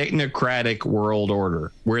technocratic world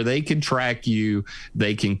order where they can track you,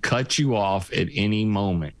 they can cut you off at any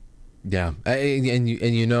moment. Yeah, and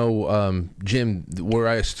Jim,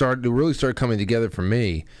 where it really started coming together for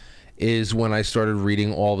me is when I started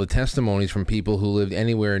reading all the testimonies from people who lived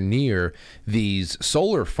anywhere near these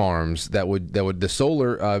solar farms the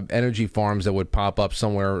solar energy farms that would pop up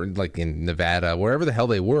somewhere like in Nevada, wherever the hell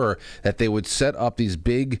they were, that they would set up these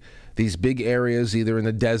big areas, either in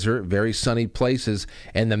the desert, very sunny places,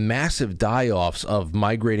 and the massive die-offs of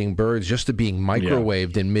migrating birds just to being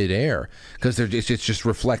microwaved in midair because it's just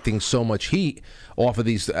reflecting so much heat off of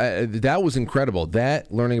these. That was incredible.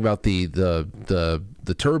 That learning about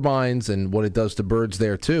the turbines and what it does to birds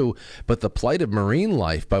there too, but the plight of marine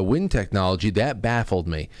life by wind technology, that baffled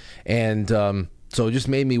me. And so it just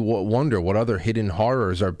made me wonder what other hidden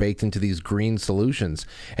horrors are baked into these green solutions.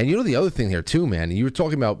 And the other thing here too, man, you were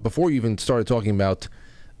talking about, before you even started talking about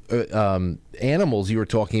animals, you were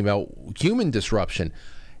talking about human disruption.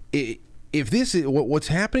 If this is what's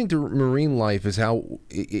happening to marine life, is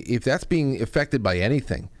if that's being affected by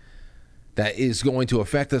anything, that is going to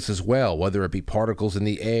affect us as well, whether it be particles in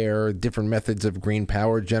the air, different methods of green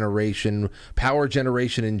power generation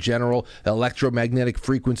in general, electromagnetic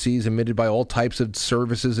frequencies emitted by all types of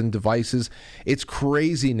services and devices. It's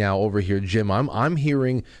crazy now over here, Jim. I'm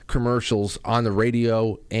hearing commercials on the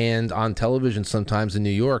radio and on television sometimes in New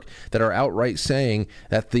York that are outright saying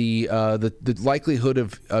that the likelihood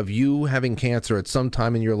of you having cancer at some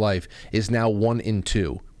time in your life is now 1 in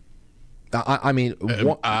 2. I mean,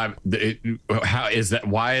 how is that?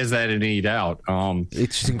 Why is that any doubt?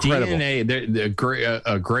 It's incredible. DNA,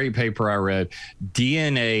 a great paper I read.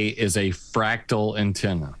 DNA is a fractal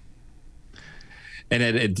antenna,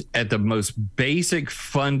 and at the most basic,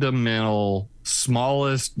 fundamental,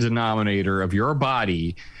 smallest denominator of your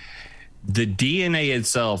body, the DNA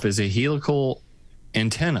itself is a helical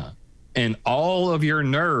antenna. And all of your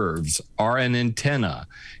nerves are an antenna.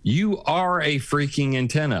 You are a freaking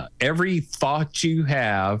antenna. Every thought you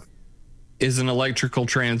have is an electrical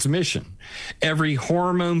transmission. Every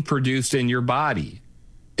hormone produced in your body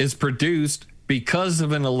is produced because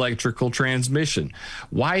of an electrical transmission.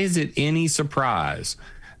 Why is it any surprise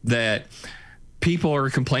that people are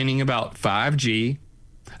complaining about 5G?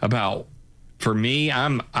 For me,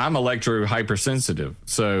 I'm electro hypersensitive.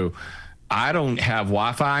 So I don't have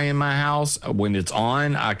Wi-Fi in my house. When it's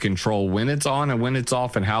on, I control when it's on and when it's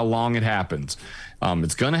off and how long it happens.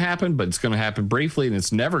 It's going to happen, but it's going to happen briefly, and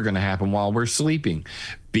it's never going to happen while we're sleeping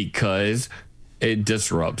because it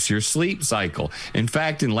disrupts your sleep cycle. In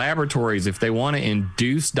fact, in laboratories, if they want to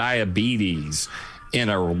induce diabetes in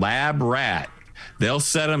a lab rat, they'll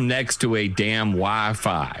set them next to a damn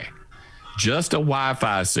Wi-Fi. Just a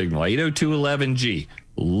Wi-Fi signal, 802.11g.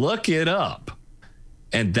 Look it up.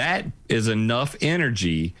 And that is enough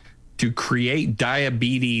energy to create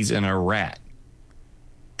diabetes in a rat.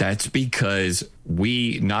 That's because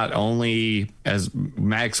we not only, as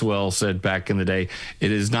Maxwell said back in the day,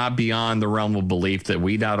 it is not beyond the realm of belief that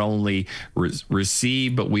we not only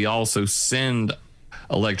receive, but we also send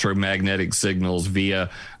electromagnetic signals via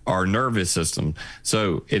our nervous system.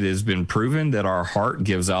 So it has been proven that our heart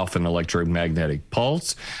gives off an electromagnetic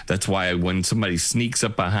pulse. That's why when somebody sneaks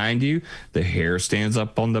up behind you, the hair stands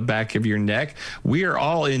up on the back of your neck. We are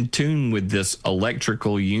all in tune with this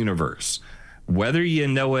electrical universe, whether you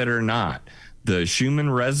know it or not. The Schumann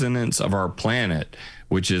resonance of our planet,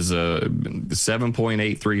 which is a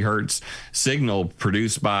 7.83 hertz signal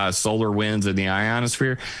produced by solar winds in the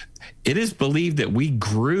ionosphere, it is believed that we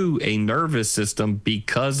grew a nervous system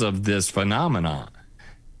because of this phenomenon.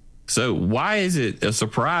 So why is it a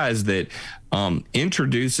surprise that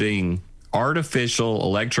introducing artificial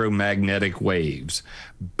electromagnetic waves,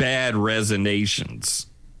 bad resonations,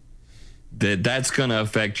 that's going to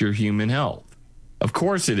affect your human health? Of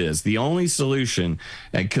course it is. The only solution,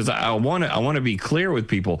 and because I want to be clear with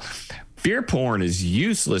people, fear porn is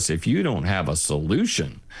useless if you don't have a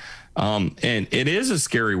solution. And it is a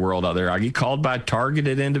scary world out there. I get called by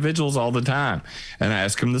targeted individuals all the time, and I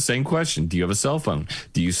ask them the same question: do you have a cell phone?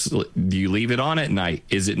 Do you leave it on at night?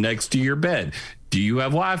 Is it next to your bed? Do you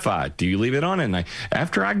have Wi-Fi? Do you leave it on at night?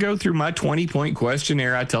 After I go through my 20-point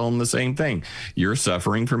questionnaire, I tell them the same thing: you're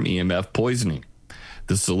suffering from EMF poisoning.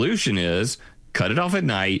 The solution is cut it off at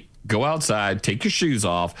night, go outside, take your shoes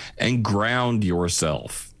off, and ground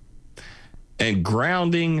yourself. And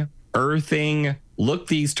grounding, earthing, look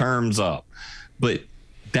these terms up. But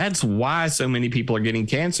that's why so many people are getting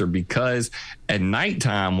cancer, because at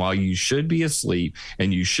nighttime, while you should be asleep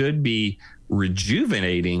and you should be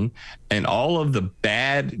rejuvenating and all of the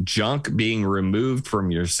bad junk being removed from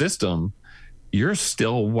your system, you're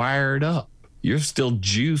still wired up. You're still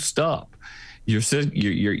juiced up.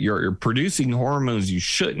 You're producing hormones you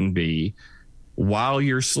shouldn't be while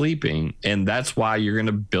you're sleeping, and that's why you're going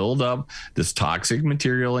to build up this toxic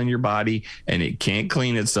material in your body, and it can't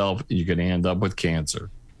clean itself. You're going to end up with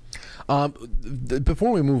cancer.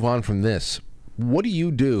 Before we move on from this, what do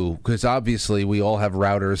you do? Because obviously we all have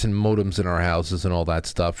routers and modems in our houses and all that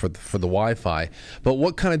stuff for the Wi-Fi. But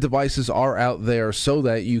what kind of devices are out there so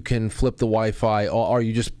that you can flip the Wi-Fi? Or are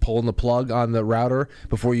you just pulling the plug on the router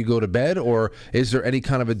before you go to bed? Or is there any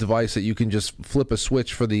kind of a device that you can just flip a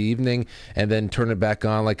switch for the evening and then turn it back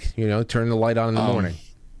on, like, turn the light on in the morning?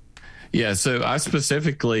 Yeah, so I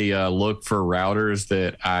specifically look for routers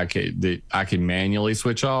that I can manually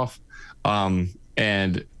switch off.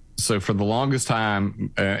 And so for the longest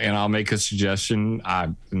time, and I'll make a suggestion,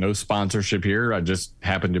 no sponsorship here. I just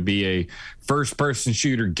happen to be a first-person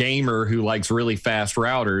shooter gamer who likes really fast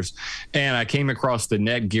routers, and I came across the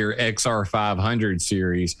Netgear XR500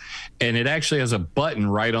 series, and it actually has a button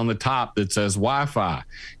right on the top that says Wi-Fi.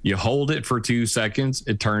 You hold it for 2 seconds,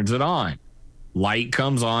 it turns it on. Light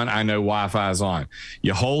comes on, I know Wi-Fi is on.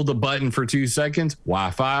 You hold the button for 2 seconds,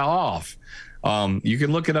 Wi-Fi off. You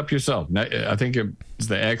can look it up yourself. I think it's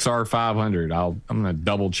the XR500. I'm going to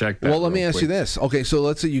double check that. Well, let me ask you this. Okay, so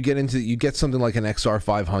let's say you get something like an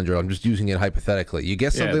XR500. I'm just using it hypothetically. You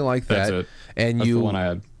get something like that, and that's the one I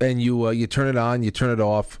had. And you turn it on, you turn it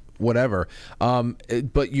off, whatever.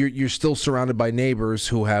 But you're still surrounded by neighbors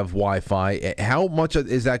who have Wi-Fi. How much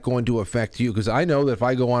is that going to affect you? Because I know that if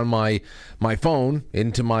I go on my phone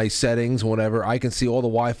into my settings, whatever, I can see all the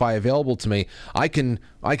Wi-Fi available to me. I can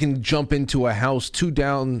jump into a house 2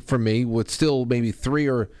 down from me with still maybe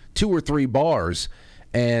 2 or 3 bars,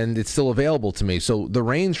 and it's still available to me. So the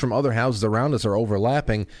range from other houses around us are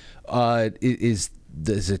overlapping. Is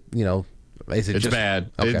it It's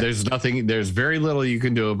bad. Okay. There's very little you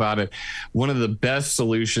can do about it. One of the best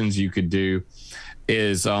solutions you could do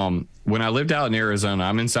is when I lived out in Arizona,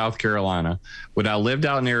 I'm in South Carolina. When I lived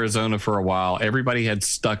out in Arizona for a while, everybody had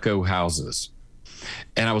stucco houses.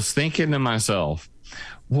 And I was thinking to myself,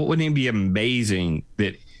 what wouldn't it be amazing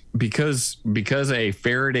that because a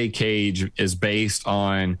Faraday cage is based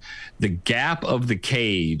on the gap of the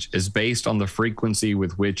cage is based on the frequency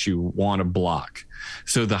with which you want to block.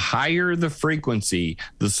 So the higher the frequency,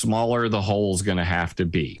 the smaller the hole is going to have to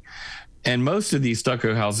be. And most of these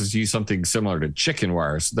stucco houses use something similar to chicken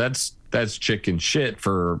wire. So that's chicken shit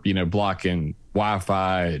for, blocking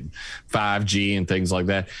Wi-Fi and 5G and things like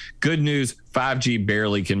that. Good news, 5G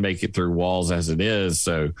barely can make it through walls as it is.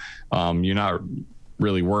 So you're not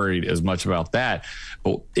really worried as much about that.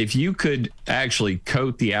 But if you could actually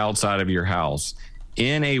coat the outside of your house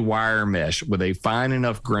in a wire mesh with a fine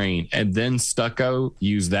enough grain and then stucco,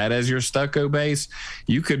 use that as your stucco base,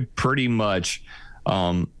 you could pretty much,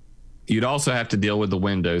 you'd also have to deal with the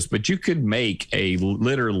windows, but you could make a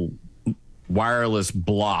literal wireless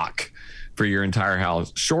block for your entire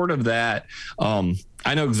house. Short of that,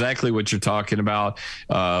 I know exactly what you're talking about.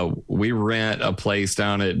 We rent a place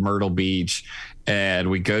down at Myrtle Beach, and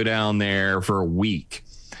we go down there for a week.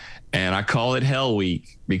 And I call it Hell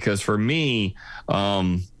Week because for me,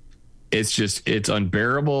 it's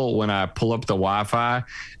unbearable when I pull up the Wi-Fi.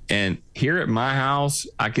 And here at my house,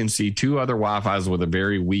 I can see 2 other Wi-Fis with a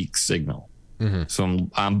very weak signal. Mm-hmm. So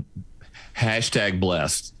I'm hashtag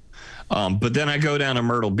blessed. But then I go down to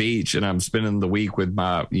Myrtle Beach and I'm spending the week with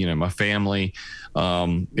my family,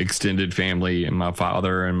 extended family, and my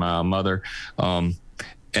father and my mother. And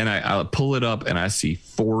I pull it up and I see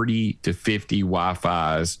 40 to 50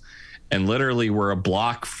 Wi-Fis, and literally we're a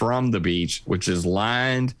block from the beach, which is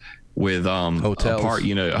lined with hotels.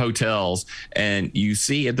 Hotels, and you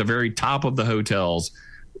see at the very top of the hotels,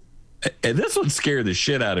 and this would scare the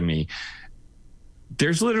shit out of me.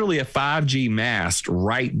 There's literally a 5G mast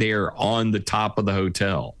right there on the top of the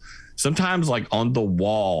hotel, sometimes like on the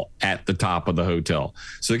wall at the top of the hotel,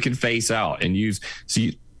 so it can face out and use.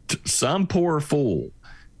 See, some poor fool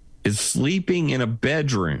is sleeping in a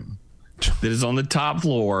bedroom that is on the top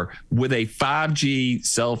floor with a 5G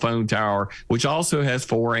cell phone tower, which also has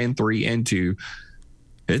 4 and 3 and 2.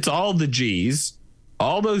 It's all the G's,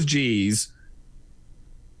 all those G's,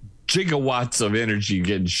 gigawatts of energy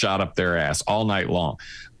getting shot up their ass all night long.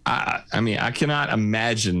 I mean, I cannot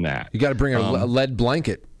imagine that. You got to bring a lead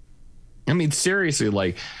blanket. I mean, seriously,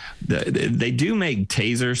 like they do make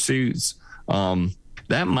taser suits.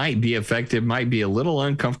 That might be effective, might be a little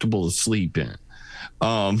uncomfortable to sleep in.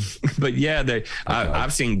 But yeah,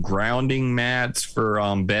 I've seen grounding mats for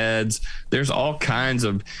beds. There's all kinds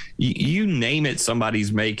of, you name it,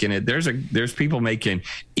 somebody's making it. There's people making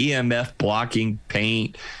EMF blocking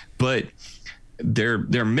paint, but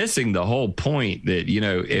they're missing the whole point that,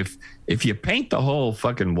 if you paint the whole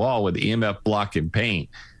fucking wall with EMF blocking paint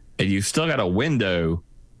and you still got a window,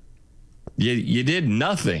 you did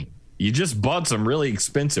nothing. You just bought some really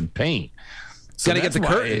expensive paint. So got to get the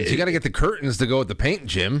curtains. You got to get the curtains to go with the paint,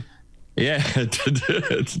 Jim. Yeah, to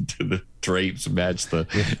the drapes match the.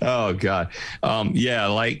 Oh God,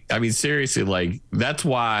 seriously, that's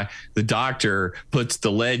why the doctor puts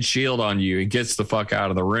the lead shield on you and gets the fuck out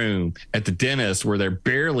of the room at the dentist, where they're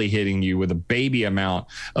barely hitting you with a baby amount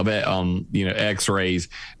of X-rays.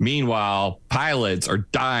 Meanwhile, pilots are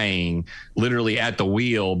dying literally at the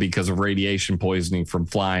wheel because of radiation poisoning from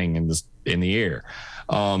flying in the air.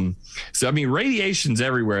 So, I mean, radiation's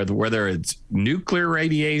everywhere, whether it's nuclear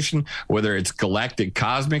radiation, whether it's galactic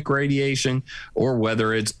cosmic radiation, or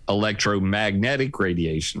whether it's electromagnetic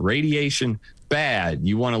radiation. Radiation, bad.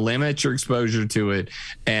 You want to limit your exposure to it.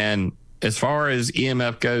 And as far as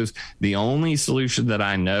EMF goes, the only solution that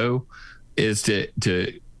I know is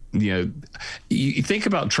to you think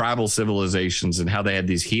about tribal civilizations and how they had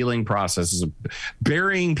these healing processes of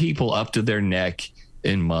burying people up to their neck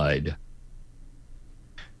in mud.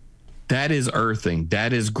 That is earthing.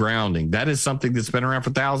 That is grounding. That is something that's been around for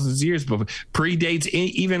thousands of years, but predates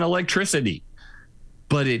even electricity.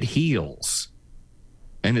 But it heals,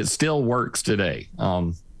 and it still works today.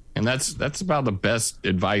 And that's about the best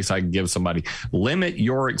advice I can give somebody. Limit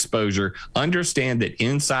your exposure. Understand that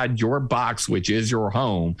inside your box, which is your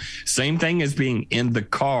home, same thing as being in the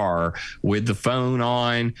car with the phone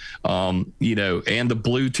on, and the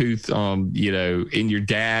Bluetooth, in your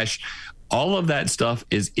dash. All of that stuff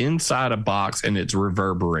is inside a box, and it's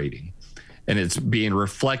reverberating, and it's being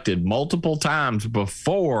reflected multiple times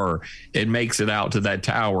before it makes it out to that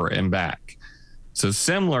tower and back. So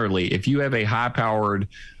similarly, if you have a high-powered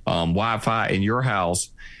Wi-Fi in your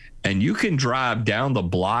house and you can drive down the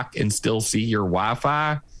block and still see your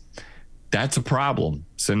Wi-Fi, that's a problem.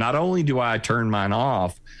 So not only do I turn mine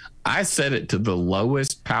off, I set it to the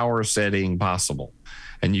lowest power setting possible.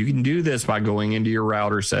 And you can do this by going into your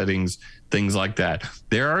router settings, things like that.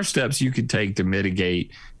 There are steps you can take to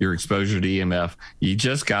mitigate your exposure to EMF. You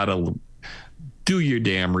just got to do your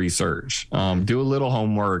damn research, do a little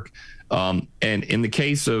homework. And in the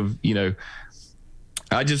case of,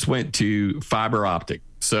 I just went to fiber optic.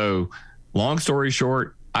 So long story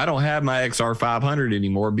short, I don't have my XR500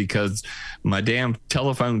 anymore because my damn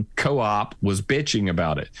telephone co-op was bitching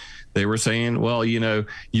about it. They were saying, well,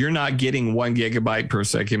 you're not getting 1 gigabyte per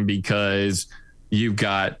second because you've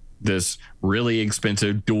got this really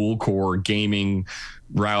expensive dual core gaming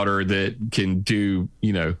router that can do,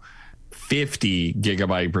 50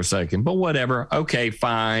 gigabyte per second, but whatever. Okay,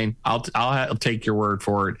 fine. I'll take your word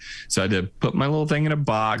for it. So I had to put my little thing in a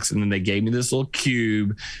box, and then they gave me this little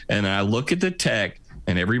cube, and I look at the tech,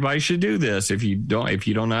 and everybody should do this. If you don't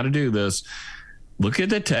know how to do this, look at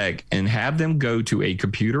the tech and have them go to a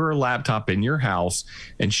computer or laptop in your house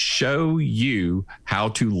and show you how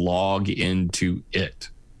to log into it.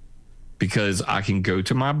 Because I can go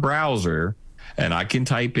to my browser and I can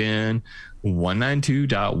type in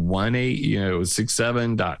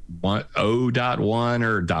 192.168.67.0.1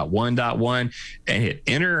 or .1.1 and hit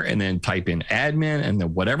enter and then type in admin and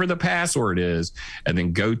then whatever the password is, and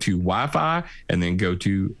then go to Wi-Fi and then go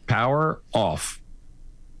to power off.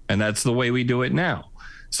 And that's the way we do it now.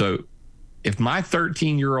 So if my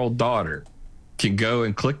 13-year-old daughter can go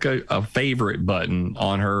and click a favorite button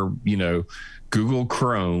on her, Google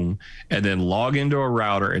Chrome and then log into a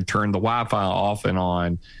router and turn the Wi-Fi off and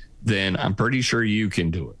on, then I'm pretty sure you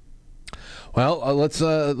can do it. Well,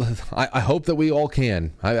 I hope that we all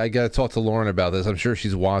can. I got to talk to Lauren about this. I'm sure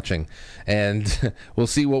she's watching, and we'll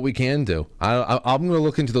see what we can do. I'm going to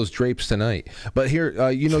look into those drapes tonight. But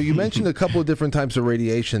here, you mentioned a couple of different types of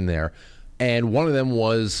radiation there, and one of them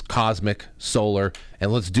was cosmic, solar,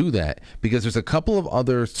 and let's do that because there's a couple of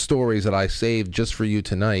other stories that I saved just for you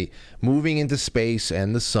tonight. Moving into space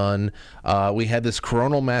and the sun. We had this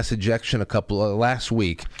coronal mass ejection last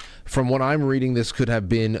week. From what I'm reading, this could have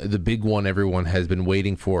been the big one everyone has been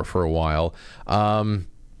waiting for a while. Is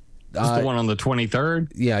the one on the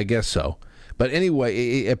 23rd? Yeah, I guess so. But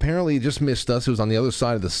anyway, apparently it just missed us. It was on the other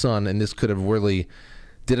side of the sun, and this could have really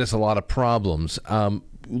did us a lot of problems.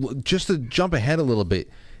 Just to jump ahead a little bit,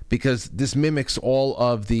 because this mimics all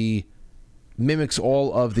of the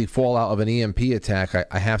fallout of an EMP attack,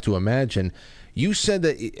 I have to imagine. You said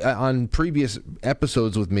that on previous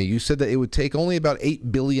episodes with me, you said that it would take only about $8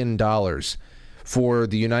 billion for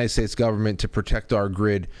the United States government to protect our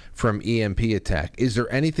grid from EMP attack. Is there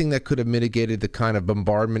anything that could have mitigated the kind of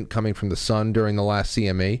bombardment coming from the sun during the last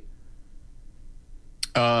CME?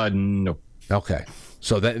 No. Okay.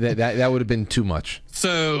 So that would have been too much.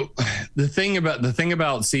 So the thing about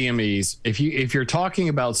CMEs, if you're talking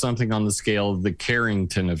about something on the scale of the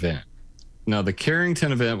Carrington event, now the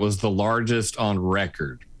Carrington event was the largest on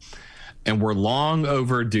record, and we're long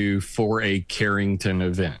overdue for a Carrington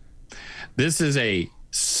event. This is a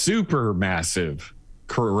super massive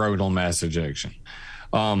coronal mass ejection.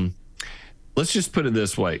 Let's just put it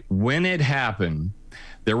this way: when it happened,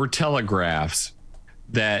 there were telegraphs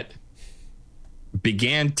that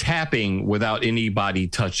began tapping without anybody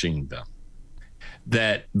touching them.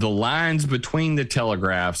 That the lines between the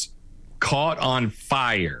telegraphs caught on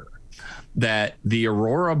fire. That the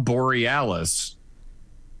Aurora Borealis,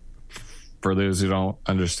 for those who don't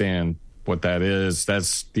understand what that is,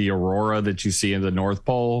 that's the aurora that you see in the North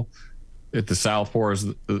Pole. At the South Pole is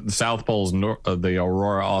the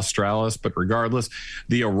Aurora Australis, but regardless,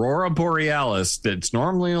 the Aurora Borealis that's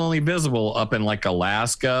normally only visible up in like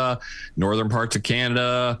Alaska, northern parts of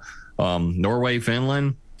Canada, Norway,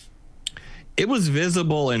 Finland, it was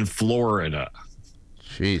visible in Florida.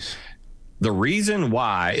 Jeez. The reason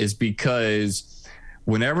why is because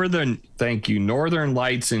whenever thank you, Northern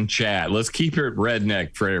Lights in chat, let's keep it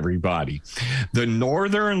redneck for everybody. The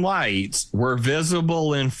Northern Lights were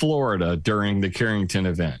visible in Florida during the Carrington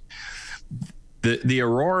event. The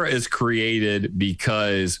aurora is created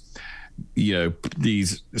because,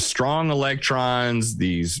 these strong electrons,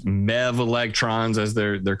 these MEV electrons, as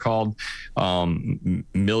they're called,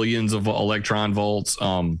 millions of electron volts,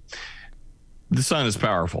 the sun is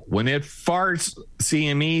powerful. When it farts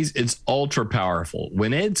CMEs, it's ultra powerful.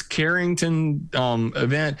 When it's Carrington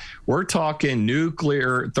event, we're talking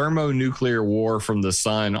thermonuclear war from the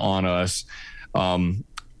sun on us.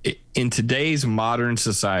 In today's modern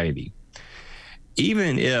society,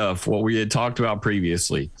 even if what we had talked about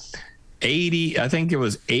previously, 80, I think it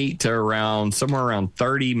was 8 to somewhere around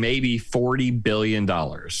 30, maybe $40 billion.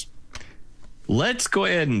 Let's go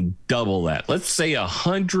ahead and double that. Let's say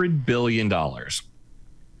 $100 billion.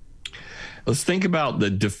 Let's think about the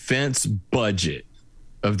defense budget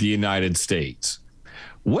of the United States.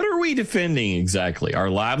 What are we defending exactly? Our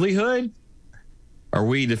livelihood? Are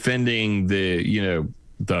we defending the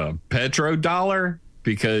petrodollar?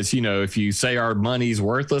 Because, if you say our money's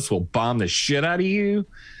worthless, we'll bomb the shit out of you.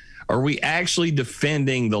 Are we actually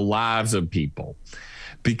defending the lives of people?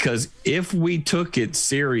 Because if we took it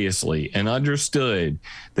seriously and understood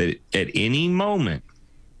that at any moment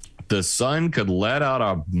the sun could let out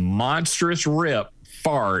a monstrous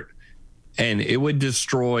fart and it would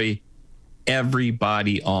destroy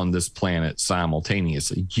everybody on this planet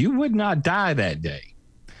simultaneously, you would not die that day.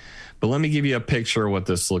 But let me give you a picture of what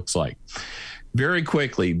this looks like. Very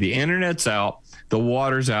quickly, the internet's out, the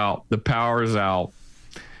water's out, the power's out,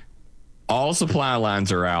 all supply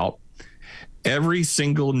lines are out. Every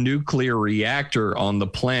single nuclear reactor on the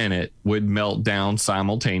planet would melt down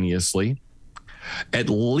simultaneously. At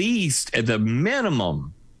least, at the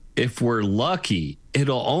minimum, if we're lucky,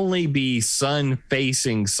 it'll only be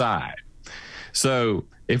sun-facing side. So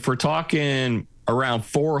if we're talking around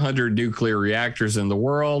 400 nuclear reactors in the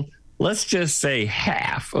world, let's just say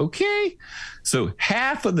half, okay? So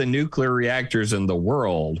half of the nuclear reactors in the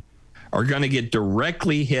world are going to get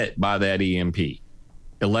directly hit by that EMP,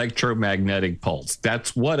 electromagnetic pulse.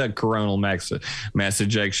 That's what a coronal mass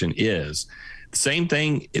ejection is.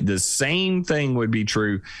 The same thing would be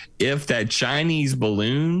true if that Chinese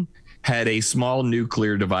balloon had a small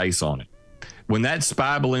nuclear device on it. When that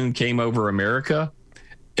spy balloon came over America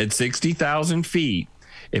at 60,000 feet,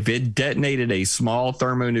 if it detonated a small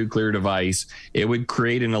thermonuclear device, it would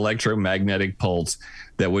create an electromagnetic pulse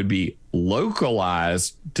that would be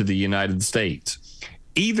localized to the United States.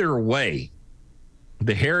 Either way,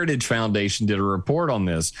 the Heritage Foundation did a report on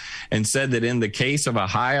this and said that in the case of a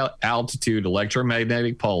high altitude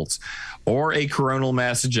electromagnetic pulse or a coronal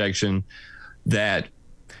mass ejection, that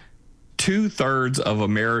 2/3 of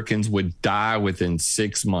Americans would die within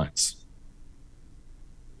 6 months.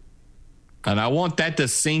 And I want that to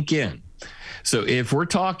sink in. So if we're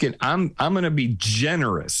talking, I'm going to be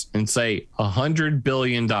generous and say $100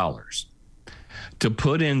 billion to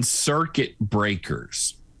put in circuit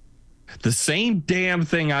breakers. The same damn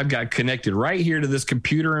thing I've got connected right here to this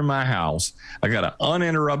computer in my house. I got an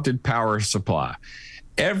uninterrupted power supply.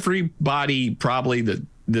 Everybody probably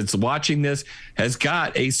that's watching this has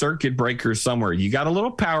got a circuit breaker somewhere. You got a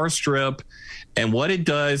little power strip, and what it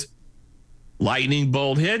does, lightning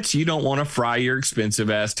bolt hits, you don't want to fry your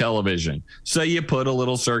expensive ass television. So you put a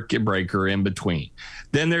little circuit breaker in between.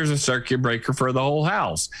 Then there's a circuit breaker for the whole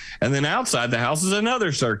house. And then outside the house is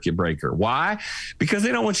another circuit breaker. Why? Because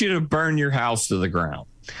they don't want you to burn your house to the ground.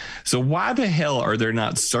 So why the hell are there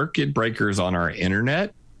not circuit breakers on our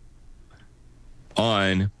internet,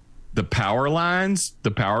 on the power lines,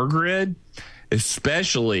 the power grid,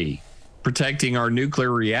 especially protecting our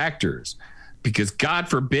nuclear reactors? Because God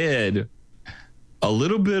forbid, a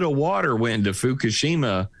little bit of water went into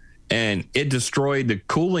Fukushima and it destroyed the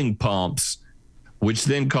cooling pumps, which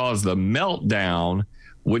then caused the meltdown,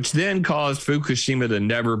 which then caused Fukushima to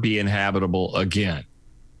never be inhabitable again,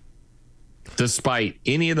 despite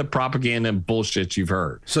any of the propaganda and bullshit you've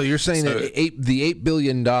heard. So you're saying that the $8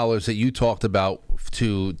 billion that you talked about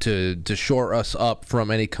to shore us up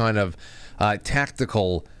from any kind of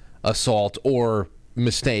tactical assault or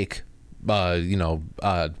mistake, I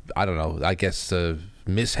don't know, I guess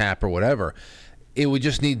mishap or whatever, it would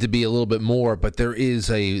just need to be a little bit more. But there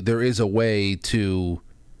is a way to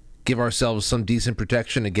give ourselves some decent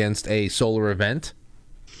protection against a solar event.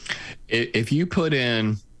 If you put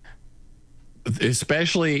in,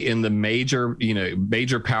 especially in the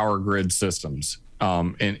major power grid systems,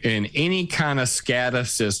 in any kind of SCADA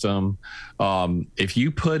system, if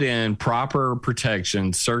you put in proper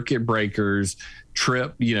protection, circuit breakers,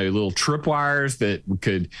 little tripwires that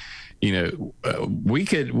could,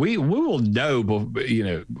 we will know,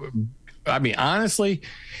 I mean, honestly,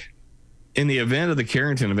 in the event of the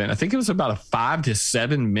Carrington event, I think it was about a 5 to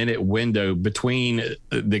 7 minute window between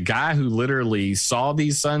the guy who literally saw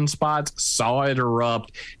these sunspots, saw it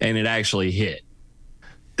erupt, and it actually hit.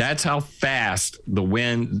 That's how fast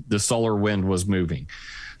the solar wind was moving.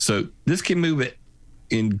 So this can move at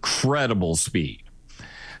incredible speed.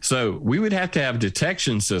 So we would have to have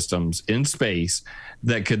detection systems in space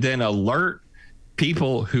that could then alert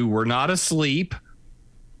people who were not asleep.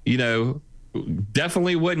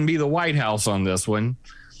 Definitely wouldn't be the White House on this one.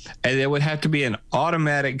 And it would have to be an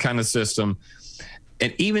automatic kind of system.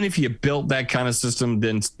 And even if you built that kind of system,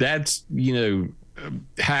 then that's,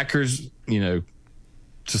 hackers,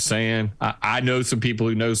 just saying, I know some people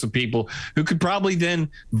who know some people who could probably then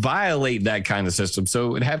violate that kind of system. So it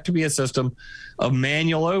would have to be a system of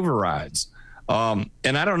manual overrides. And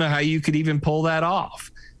I don't know how you could even pull that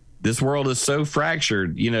off. This world is so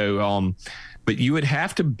fractured, but you would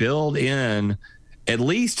have to build in, at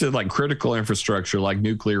least to like critical infrastructure, like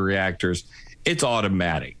nuclear reactors. It's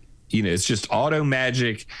automatic. It's just auto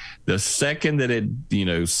magic. The second that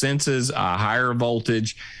it, senses a higher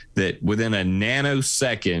voltage, that within a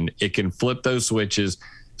nanosecond, it can flip those switches,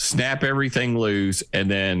 snap everything loose.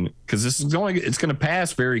 And then, because it's going to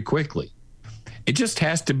pass very quickly. It just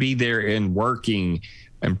has to be there and working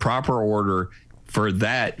in proper order for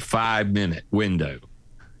that 5-minute window.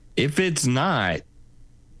 If it's not,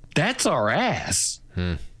 that's our ass.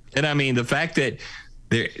 And I mean, the fact that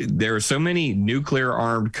there are so many nuclear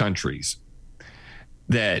armed countries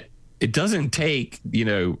that it doesn't take,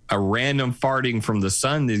 a random farting from the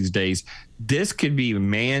sun these days. This could be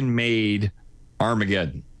man-made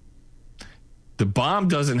Armageddon. The bomb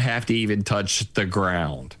doesn't have to even touch the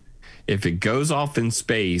ground. If it goes off in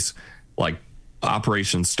space, like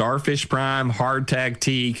Operation Starfish Prime, Hardtack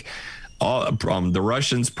Teak, the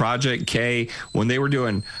Russians, Project K, when they were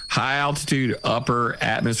doing high altitude, upper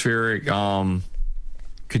atmospheric,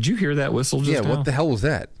 could you hear that whistle just now? What the hell was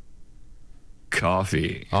that?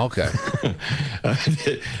 Coffee. Okay.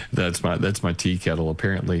 That's my tea kettle.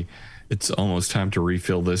 Apparently it's almost time to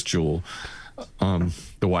refill this, Jewel.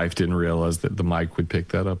 The wife didn't realize that the mic would pick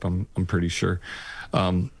that up. I'm pretty sure.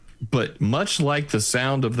 But much like the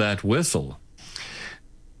sound of that whistle,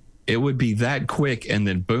 it would be that quick, and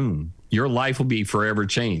then boom, your life will be forever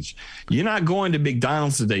changed. You're not going to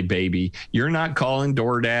McDonald's today, baby. You're not calling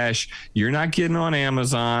DoorDash. You're not getting on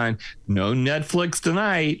Amazon. No Netflix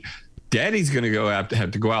tonight. Daddy's going to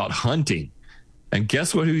have to go out hunting. And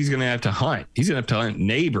guess what? Who he's going to have to hunt? He's going to have to hunt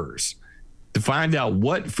neighbors to find out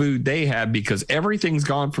what food they have, because everything's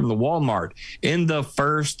gone from the Walmart in the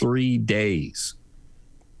first 3 days.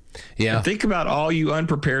 Yeah. And think about all you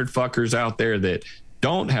unprepared fuckers out there that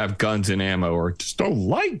don't have guns and ammo or just don't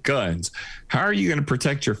like guns. How are you going to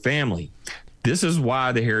protect your family? This is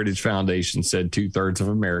why the Heritage Foundation said 2/3 of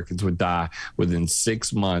Americans would die within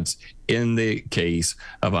 6 months in the case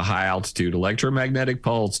of a high altitude electromagnetic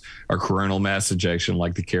pulse or coronal mass ejection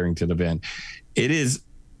like the Carrington event. It is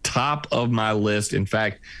top of my list. In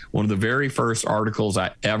fact, one of the very first articles I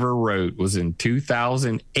ever wrote was in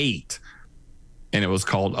 2008, and it was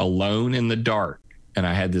called Alone in the Dark. And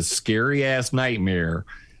I had this scary ass nightmare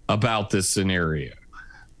about this scenario.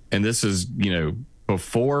 And this is,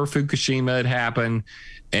 before Fukushima had happened.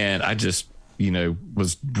 And I just,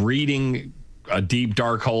 was reading a deep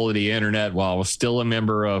dark hole of the internet while I was still a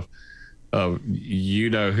member of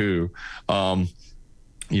who,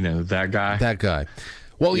 that guy. That guy.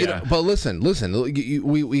 Well, Yeah. but listen.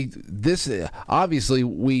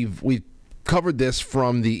 We've covered this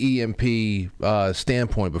from the EMP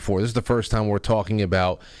standpoint before. This is the first time we're talking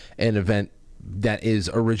about an event that is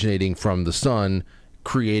originating from the sun,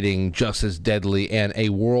 creating just as deadly and a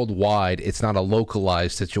worldwide. It's not a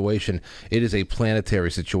localized situation. It is a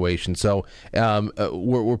planetary situation. So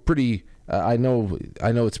we're pretty. I know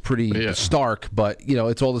it's pretty stark, but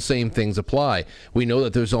it's all the same things apply. We know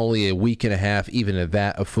that there's only a week and a half, even of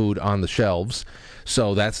that, of food on the shelves.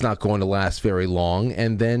 So that's not going to last very long.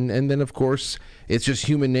 And then of course, it's just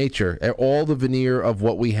human nature. All the veneer of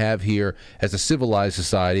what we have here as a civilized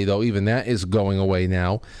society, though even that is going away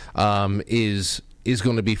now, is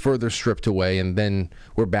going to be further stripped away, and then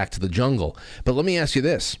we're back to the jungle. But let me ask you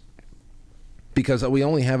this, because we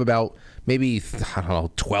only have about maybe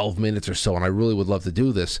 12 minutes or so, and I really would love to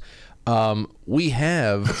do this. We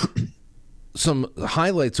have some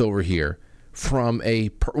highlights over here from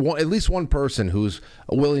at least one person who's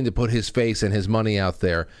willing to put his face and his money out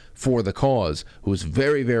there for the cause, who's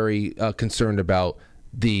very, very concerned about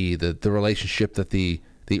the relationship that the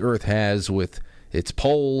Earth has with its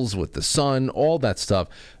poles, with the sun, all that stuff.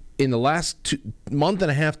 In the last month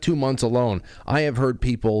and a half, 2 months alone, I have heard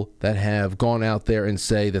people that have gone out there and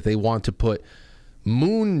say that they want to put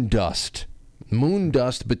moon dust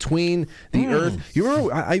between the Earth. You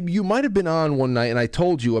remember, you might have been on one night, and I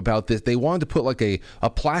told you about this. They wanted to put like a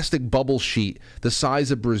plastic bubble sheet the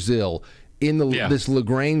size of Brazil in this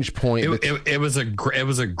Lagrange point. It was a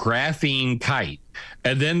graphene kite.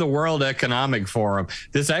 And then the World Economic Forum,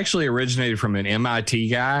 this actually originated from an MIT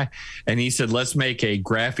guy, and he said, let's make a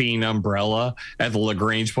graphene umbrella at the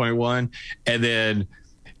Lagrange point one. And then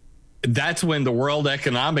that's when the World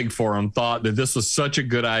Economic Forum thought that this was such a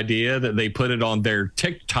good idea that they put it on their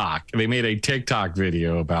TikTok. They made a TikTok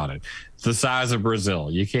video about it. It's the size of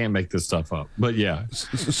Brazil. You can't make this stuff up. But yeah.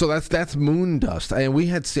 So that's moon dust. And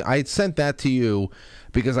I had sent that to you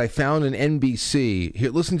because I found an NBC.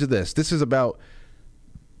 Here, listen to this. This is about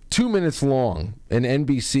 2 minutes long. An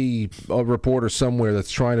NBC reporter somewhere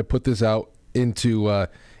that's trying to put this out into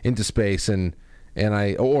space, and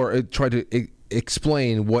I try to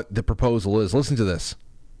explain what the proposal is. Listen to this.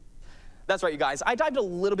 That's right, you guys. I dived a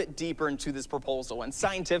little bit deeper into this proposal, and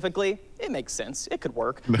scientifically, it makes sense. It could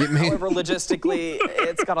work. However, logistically,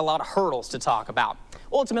 it's got a lot of hurdles to talk about.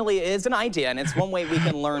 Ultimately, it is an idea, and it's one way we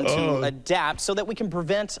can learn to adapt so that we can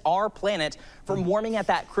prevent our planet from warming at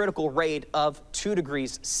that critical rate of 2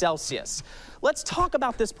 degrees Celsius. Let's talk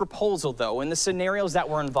about this proposal, though, and the scenarios that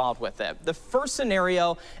were involved with it. The first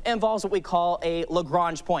scenario involves what we call a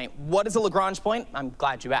Lagrange point. What is a Lagrange point? I'm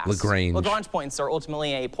glad you asked. Lagrange points are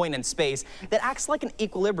ultimately a point in space that acts like an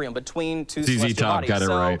equilibrium between two celestial bodies. Got it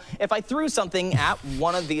right. If I threw something at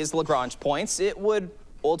one of these Lagrange points, it would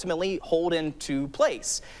ultimately hold into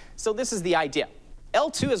place. So this is the idea.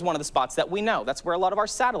 L2 is one of the spots that we know. That's where a lot of our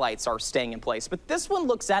satellites are staying in place. But this one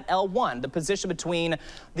looks at L1, the position between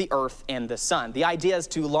the Earth and the sun. The idea is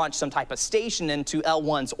to launch some type of station into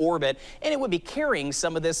L1's orbit, and it would be carrying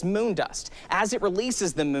some of this moon dust. As it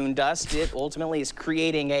releases the moon dust, it ultimately is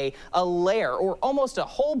creating a layer, or almost a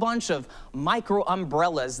whole bunch of micro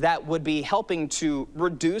umbrellas that would be helping to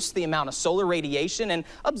reduce the amount of solar radiation and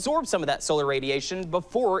absorb some of that solar radiation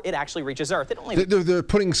before it actually reaches Earth. They're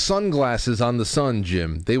putting sunglasses on the sun,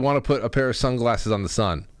 Jim. They want to put a pair of sunglasses on the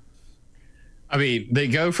sun. I mean, they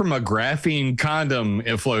go from a graphene condom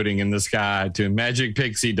floating in the sky to magic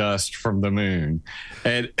pixie dust from the moon.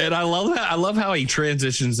 And I love that. I love how he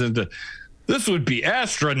transitions into, this would be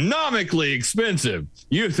astronomically expensive.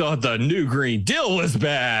 You thought the new Green Deal was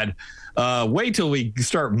bad. Wait till we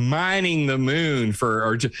start mining the moon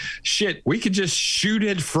shit. We could just shoot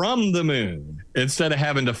it from the moon instead of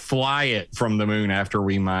having to fly it from the moon after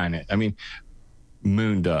we mine it. I mean,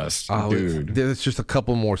 moon dust, dude. There's just a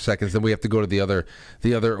couple more seconds, then we have to go to the other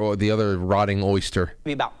rotting oyster.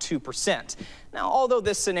 Be about 2%. Now, although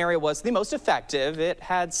this scenario was the most effective, it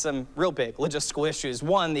had some real big logistical issues.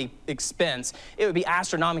 One, the expense. It would be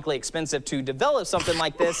astronomically expensive to develop something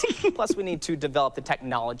like this. Plus, we need to develop the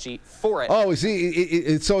technology for it. Oh,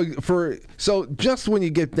 see, so just when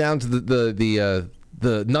you get down to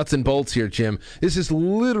the nuts and bolts here, Jim, this is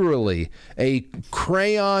literally a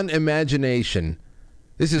crayon imagination.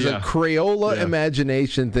 This is a Crayola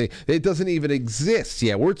imagination thing. It doesn't even exist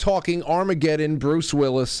yet. We're talking Armageddon, Bruce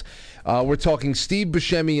Willis. We're talking Steve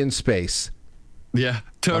Buscemi in space. Yeah,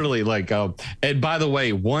 totally. And by the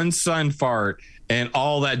way, one sun fart and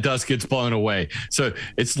all that dust gets blown away. So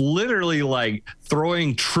it's literally like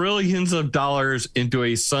throwing trillions of dollars into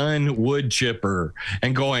a sun wood chipper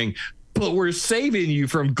and going, but we're saving you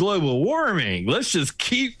from global warming. Let's just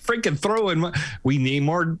keep freaking throwing. We need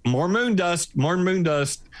more moon dust, more moon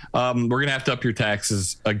dust. We're going to have to up your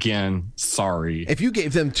taxes again. Sorry. If you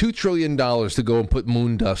gave them $2 trillion to go and put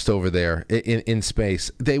moon dust over there in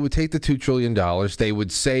space, they would take the $2 trillion. They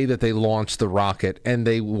would say that they launched the rocket, and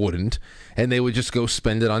they wouldn't. And they would just go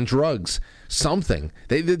spend it on drugs. Something.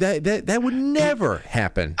 That would never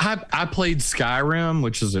happen. I played Skyrim,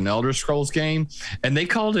 which is an Elder Scrolls game, and they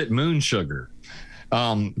called it moon sugar.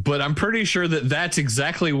 But I'm pretty sure that that's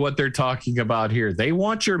exactly what they're talking about here. They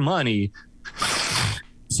want your money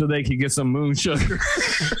so they can get some moon sugar.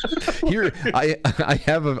 Here, I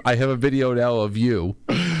have a video now of you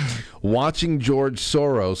watching George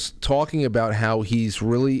Soros talking about how he's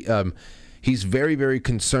really he's very, very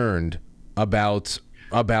concerned about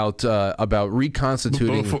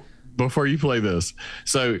reconstituting. Before you play this,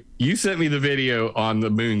 so you sent me the video on the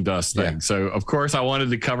moon dust thing. Yeah. So of course I wanted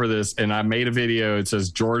to cover this, and I made a video. It says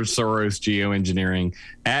George Soros Geoengineering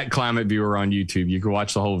at Climate Viewer on YouTube. You can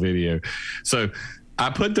watch the whole video. So I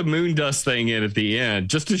put the moon dust thing in at the end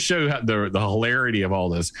just to show how the hilarity of all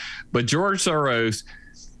this. But George Soros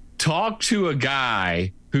talked to a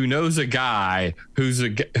guy who knows a guy who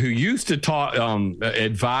used to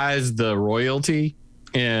advise the royalty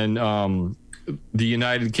in the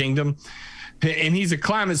United Kingdom. And he's a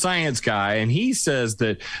climate science guy, and he says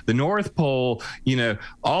that the North Pole,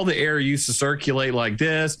 all the air used to circulate like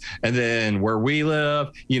this, and then where we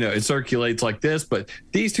live, it circulates like this. But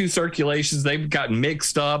these two circulations, they've gotten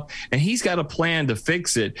mixed up, and he's got a plan to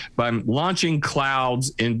fix it by launching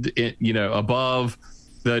clouds above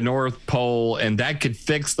the North Pole, and that could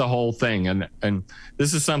fix the whole thing. And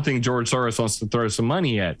this is something George Soros wants to throw some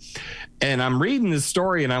money at. And I'm reading this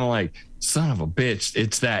story, and I'm like, son of a bitch,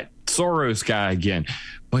 it's that Soros guy again.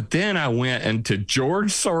 But then I went into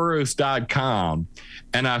GeorgeSoros.com,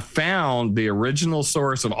 and I found the original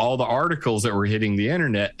source of all the articles that were hitting the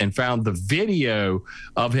internet, and found the video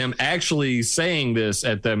of him actually saying this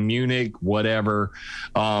at the Munich whatever.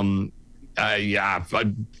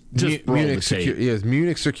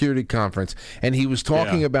 Munich Security Conference, and he was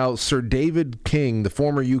talking about Sir David King, the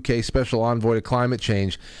former UK Special Envoy to Climate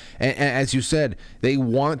Change. And as you said, they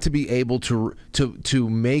want to be able to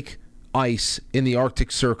make ice in the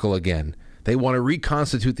Arctic Circle again. They want to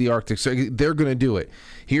reconstitute the Arctic Circle. They're going to do it.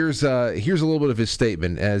 Here's a little bit of his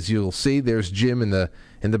statement. As you'll see, there's Jim in the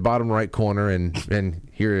bottom right corner, and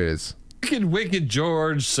here it is. Wicked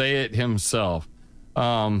George say it himself.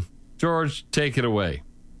 George, take it away.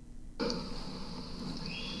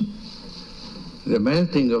 The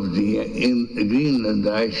melting of the Greenland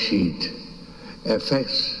ice sheet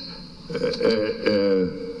affects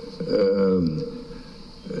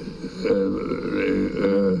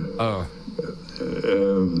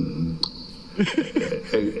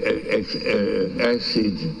ice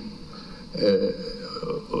sheet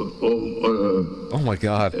Oh my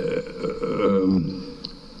God.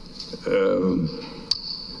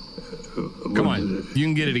 Come on, you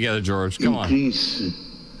can get it together, George. Come on. Increase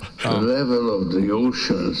the level of the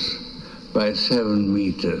oceans by 7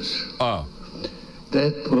 meters. Oh.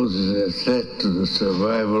 That poses a threat to the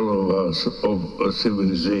survival of our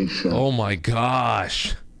civilization. Oh my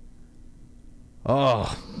gosh.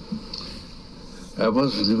 Oh. I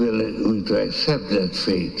wasn't willing to accept that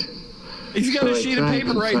fate. He's got a sheet of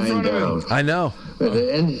paper right in front of him. I know. Whether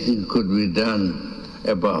anything could be done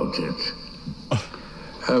about it.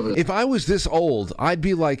 If I was this old, I'd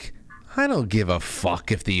be like, I don't give a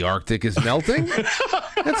fuck if the Arctic is melting.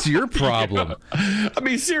 That's your problem. Yeah. I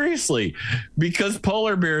mean, seriously, because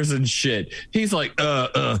polar bears and shit, he's like,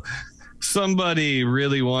 somebody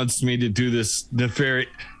really wants me to do this nefarious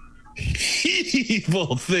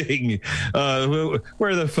evil thing.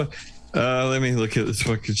 Where the fuck? Let me look at this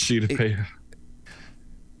fucking sheet of paper.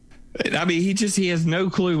 I mean, he has no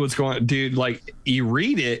clue what's going on. Dude, like, you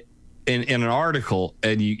read it in an article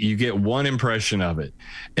and you get one impression of it.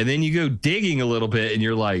 And then you go digging a little bit and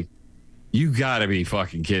you're like, you gotta be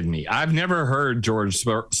fucking kidding me. I've never heard George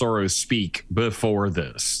Soros speak before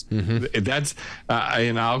this. Mm-hmm. That's,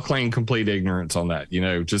 and I'll claim complete ignorance on that,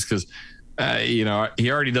 just because, he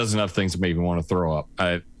already does enough things to make me want to throw up.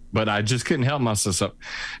 But I just couldn't help myself.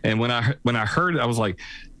 And when I heard it, I was like,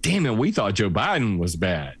 damn it, we thought Joe Biden was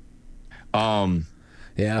bad.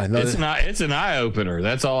 Yeah, it's an eye opener.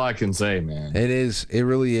 That's all I can say, man. It is. It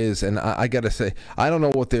really is. And I gotta say, I don't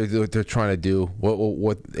know what they're trying to do.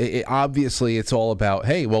 Obviously, it's all about.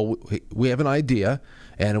 Hey, well, we have an idea,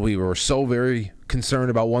 and we were so very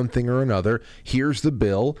concerned about one thing or another. Here's the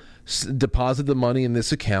bill. Deposit the money in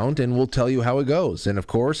this account, and we'll tell you how it goes. And of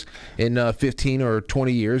course, in 15 or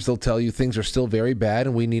 20 years, they'll tell you things are still very bad,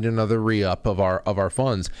 and we need another re-up of our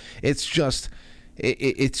funds. It's just.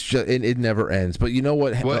 It never ends. But you know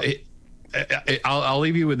what? Well, I'll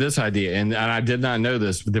leave you with this idea, and I did not know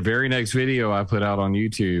this, but the very next video I put out on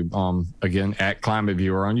YouTube, again at Climate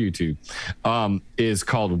Viewer on YouTube, is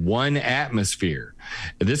called One Atmosphere.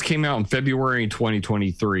 This came out in February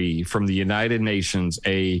 2023 from the United Nations,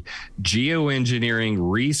 a geoengineering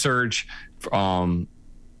research,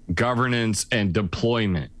 governance and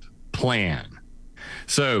deployment plan.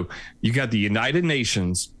 So you got the United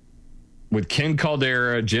Nations with Ken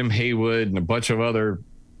Caldera, Jim Haywood, and a bunch of other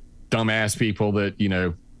dumbass people that,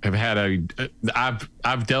 have had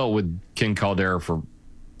I've dealt with Ken Caldera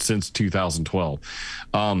since 2012.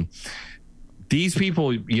 These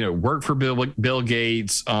people, work for Bill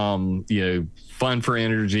Gates, Fund for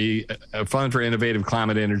Innovative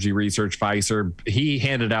Climate Energy Research, Pfizer. He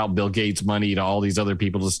handed out Bill Gates money to all these other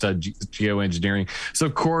people to study geoengineering. So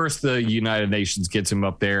of course the United Nations gets him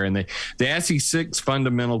up there, and they ask these 6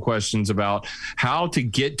 fundamental questions about how to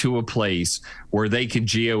get to a place where they can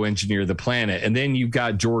geoengineer the planet. And then you've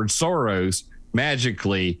got George Soros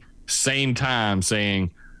magically same time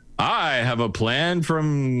saying, I have a plan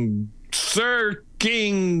from Sir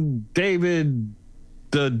King David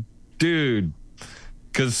the dude,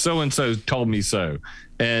 because so-and-so told me so.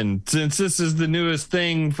 And since this is the newest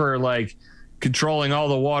thing for like controlling all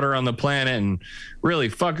the water on the planet and really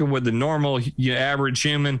fucking with the normal average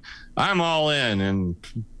human, I'm all in. And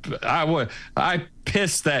I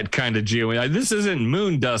piss that kind of this isn't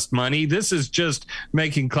moon dust money. This is just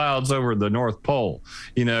making clouds over the North Pole,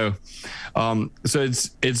 so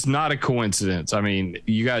it's not a coincidence. I mean,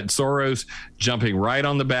 you got Soros jumping right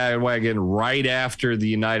on the bandwagon right after the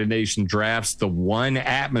United Nations drafts the One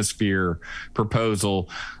Atmosphere proposal.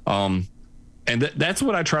 And that's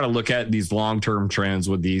what I try to look at, these long-term trends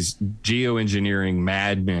with these geoengineering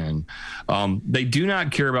madmen. They do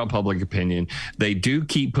not care about public opinion. They do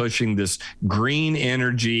keep pushing this green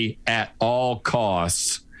energy at all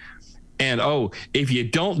costs. And, if you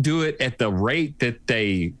don't do it at the rate that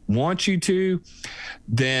they want you to,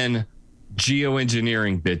 then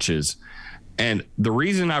geoengineering bitches. And the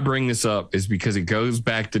reason I bring this up is because it goes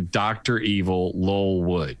back to Dr. Evil Lowell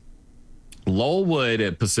Wood. Lowell Wood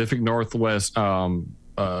at Pacific Northwest,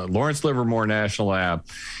 Lawrence Livermore National Lab,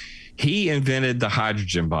 he invented the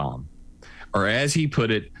hydrogen bomb, or as he put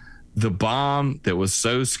it, the bomb that was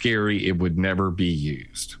so scary it would never be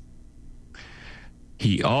used.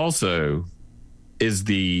 He also is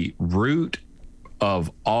the root of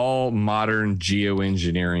all modern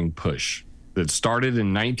geoengineering push that started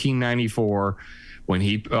in 1994 when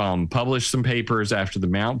he published some papers after the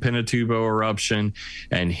Mount Pinatubo eruption,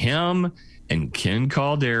 and him and Ken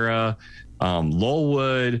Caldera, Lowell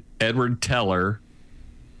Wood, Edward Teller,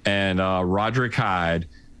 and Roderick Hyde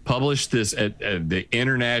published this at the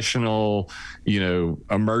international,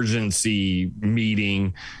 emergency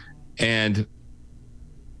meeting, and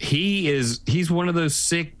he's one of those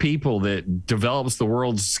sick people that develops the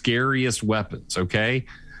world's scariest weapons. Okay,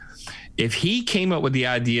 if he came up with the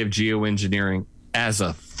idea of geoengineering as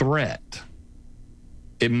a threat,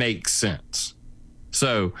 it makes sense.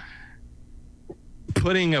 So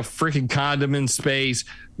putting a freaking condom in space,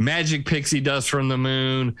 magic pixie dust from the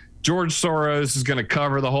moon, George Soros is going to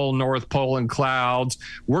cover the whole North Pole in clouds.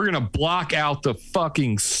 We're going to block out the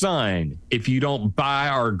fucking sun if you don't buy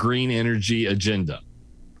our green energy agenda.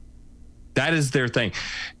 That is their thing.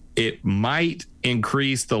 It might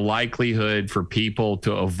increase the likelihood for people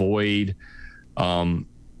to avoid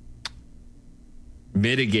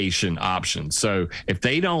mitigation options. So if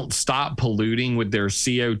they don't stop polluting with their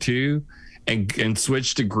CO2 and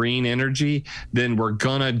switch to green energy, then we're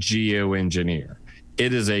gonna geoengineer.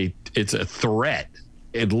 It's a threat.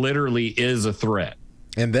 It literally is a threat.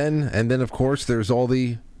 And then of course there's all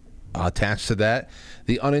the attached to that,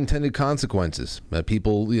 the unintended consequences.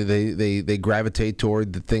 People, they gravitate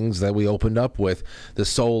toward the things that we opened up with, the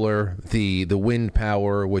solar, the wind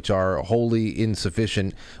power, which are wholly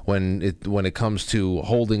insufficient when it comes to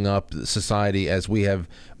holding up society as we have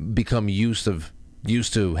become used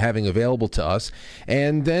to having available to us.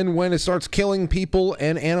 And then when it starts killing people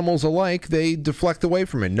and animals alike, they deflect away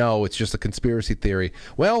from it. No, it's just a conspiracy theory.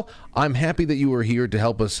 Well, I'm happy that you were here to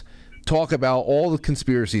help us talk about all the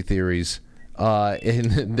conspiracy theories of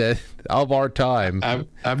our time.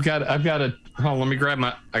 I've got a hold on, let me grab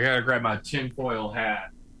my tinfoil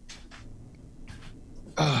hat.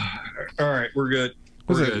 All right, we're good.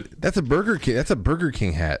 That's a Burger King. That's a Burger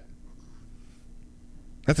King hat.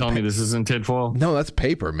 Tell me this isn't tinfoil? No, that's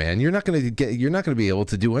paper, man. You're not gonna be able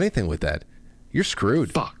to do anything with that. You're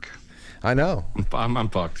screwed. Fuck. I know. I'm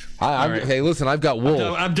fucked. Right. Hey, listen, I've got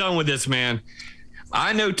wool. I'm done with this, man.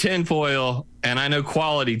 I know tinfoil, and I know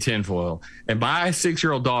quality tinfoil. And my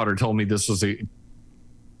 6-year-old daughter told me this was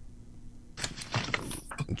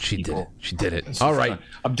She did it. All right.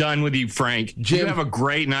 I'm done with you, Frank. Jim, you have a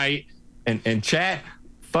great night. And chat,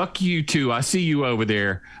 fuck you too. I see you over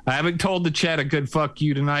there. I haven't told the chat a good fuck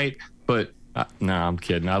you tonight, but no, I'm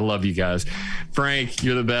kidding. I love you guys. Frank,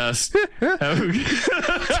 you're the best.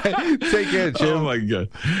 Take care, Jim. Oh my God.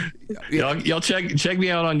 Y'all check me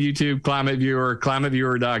out on YouTube, Climate Viewer,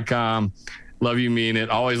 climateviewer.com. Love you, mean it.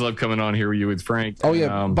 Always love coming on here with you with Frank. Oh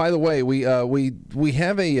yeah. By the way, we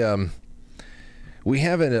have a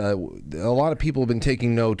lot of people have been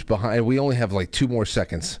taking note behind. We only have like 2 more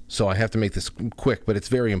seconds, so I have to make this quick, but it's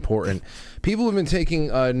very important. People have been taking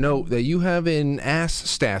note that you have an ass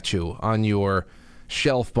statue on your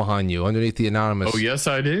shelf behind you, underneath the anonymous. Oh yes,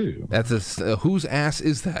 I do. That's whose ass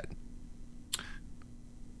is that?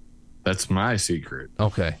 That's my secret.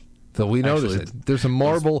 Okay, so we noticed it. There's a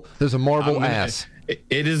marble. There's a marble ass.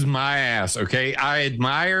 It is my ass. Okay, I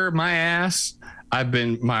admire my ass. I've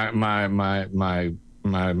been my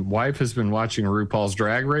wife has been watching RuPaul's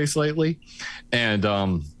Drag Race lately, and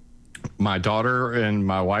my daughter and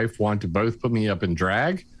my wife want to both put me up in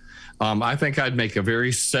drag. I think I'd make a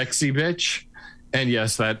very sexy bitch, and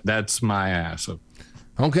yes, that's my ass.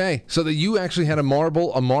 Okay, so that you actually had a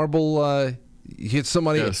marble. You hit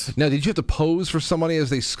somebody. Yes. Now, did you have to pose for somebody as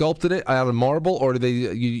they sculpted it out of marble, or did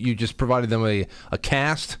you just provided them a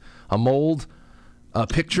cast, a mold, a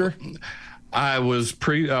picture? I was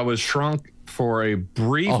shrunk for a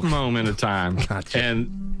brief moment of time, Gotcha.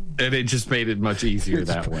 and it just made it much easier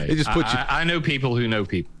that way. It just put you. I know people who know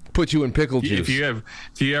people. Put you in pickle juice.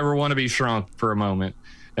 If you ever want to be shrunk for a moment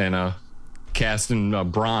and cast in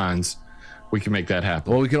bronze, we can make that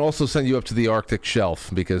happen. Well, we can also send you up to the Arctic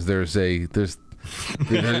shelf because it's going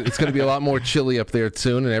to be a lot more chilly up there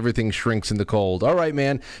soon, and everything shrinks in the cold. All right,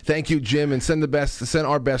 man. Thank you, Jim, and send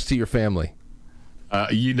our best to your family.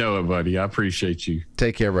 You know it, buddy. I appreciate you.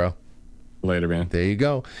 Take care, bro. Later, man. There you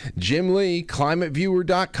go. Jim Lee,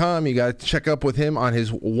 climateviewer.com. You got to check up with him on his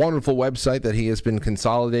wonderful website that he has been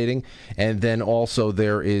consolidating. And then also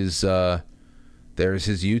there is his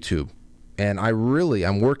YouTube. And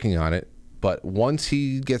I'm working on it. But once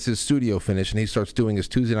he gets his studio finished and he starts doing his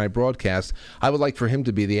Tuesday night broadcast, I would like for him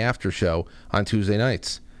to be the after show on Tuesday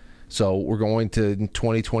nights. So we're going to,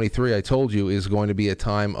 2023, I told you, is going to be a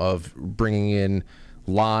time of bringing in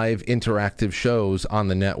live interactive shows on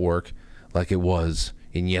the network like it was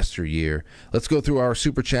in yesteryear. Let's go through our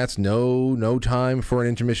super chats. No time for an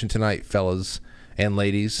intermission tonight, fellas and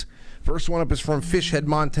ladies. First one up is from Fishhead,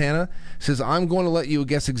 Montana. Says, I'm going to let you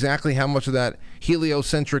guess exactly how much of that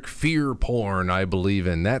heliocentric fear porn I believe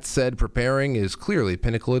in. That said, preparing is clearly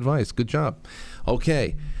pinnacle advice. Good job.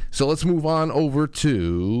 Okay. So let's move on over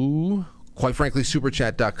to, quite frankly,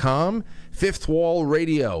 superchat.com. Fifth Wall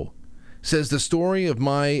Radio says the story of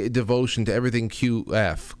my devotion to everything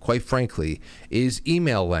QF, quite frankly, is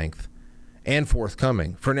email length and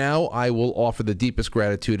forthcoming. For now, I will offer the deepest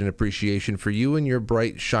gratitude and appreciation for you and your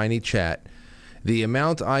bright, shiny chat. The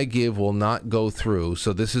amount I give will not go through,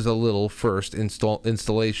 so this is a little first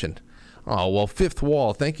installation. Oh, well, Fifth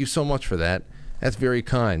Wall, thank you so much for that. That's very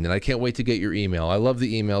kind, and I can't wait to get your email. I love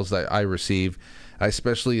the emails that I receive. I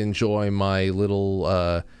especially enjoy my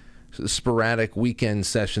little sporadic weekend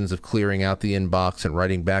sessions of clearing out the inbox and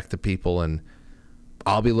writing back to people, and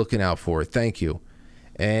I'll be looking out for it. Thank you.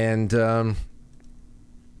 And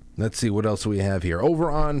let's see, what else we have here. Over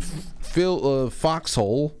on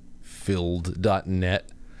Foxhole, filled.net.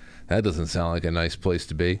 That doesn't sound like a nice place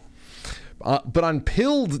to be. But on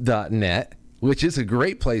pilled.net, which is a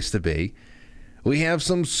great place to be, we have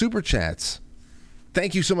some super chats.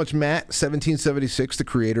 Thank you so much, Matt1776, the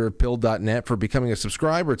creator of Pilled.net, for becoming a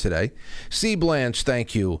subscriber today. C. Blanche,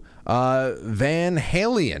 thank you. Van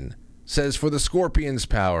Halen says, for the Scorpions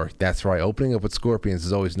power. That's right, opening up with Scorpions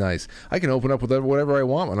is always nice. I can open up with whatever I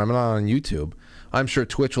want when I'm not on YouTube. I'm sure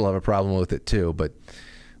Twitch will have a problem with it too, but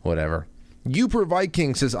whatever. Uper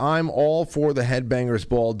Viking says, I'm all for the Headbangers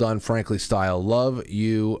Ball done frankly style. Love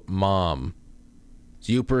you, Mom.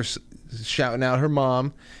 Uper's shouting out her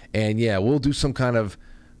mom, and yeah, we'll do some kind of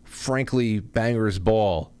frankly bangers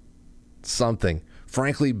ball something.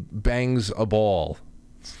 Frankly bangs a ball.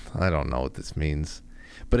 I don't know what this means,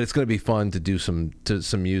 but it's going to be fun to do some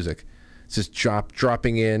music. It's just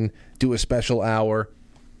dropping in, do a special hour.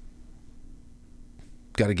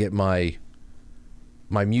 Got to get my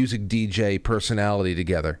music DJ personality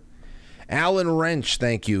together. Alan Wrench,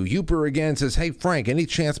 thank you. Uper again says, hey, Frank, any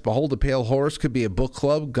chance Behold a Pale Horse could be a book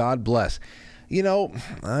club? God bless. You know,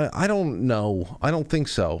 I don't know. I don't think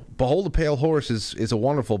so. Behold a Pale Horse is a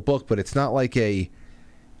wonderful book, but it's not like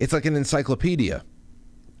it's like an encyclopedia.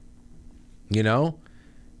 You know?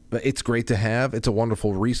 But it's great to have. It's a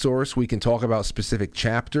wonderful resource. We can talk about specific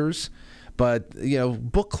chapters. But, you know,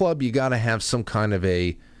 book club, you got to have some kind of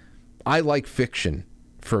I like fiction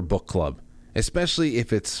for a book club, especially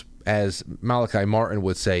if it's, as Malachi Martin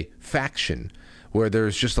would say, faction, where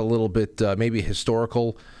there's just a little bit maybe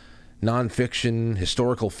historical, nonfiction,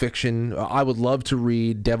 historical fiction. I would love to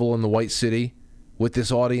read Devil in the White City with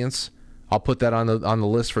this audience. I'll put that on the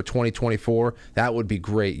list for 2024. That would be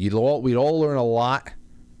great. We'd all learn a lot.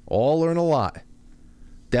 All learn a lot.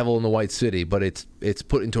 Devil in the White City, but it's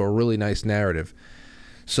put into a really nice narrative.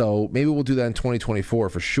 So maybe we'll do that in 2024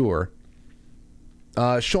 for sure.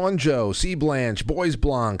 Sean Joe, C. Blanche, Boys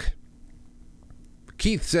Blanc.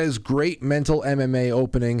 Keith says, great mental MMA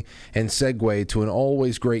opening and segue to an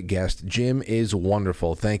always great guest. Jim is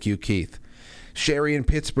wonderful. Thank you, Keith. Sherry in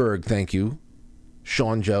Pittsburgh, thank you.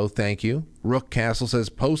 Sean Joe, thank you. Rook Castle says,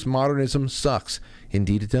 postmodernism sucks.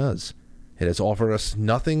 Indeed it does. It has offered us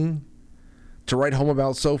nothing to write home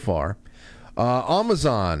about so far.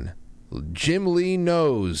 Amazon, Jim Lee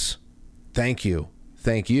knows. Thank you.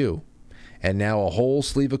 Thank you. And now a whole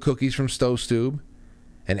sleeve of cookies from Stove.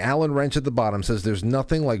 And Alan Wrench at the bottom says there's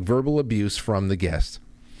nothing like verbal abuse from the guest.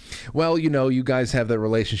 Well, you know, you guys have that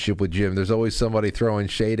relationship with Jim. There's always somebody throwing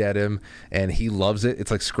shade at him, and he loves it. It's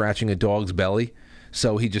like scratching a dog's belly.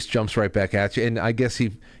 So he just jumps right back at you. And I guess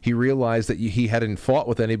he realized that he hadn't fought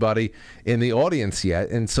with anybody in the audience yet,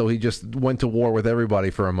 and so he just went to war with everybody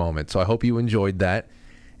for a moment. So I hope you enjoyed that.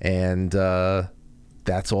 And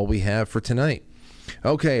that's all we have for tonight.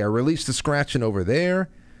 Okay, I released the scratching over there.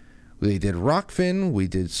 We did Rockfin. We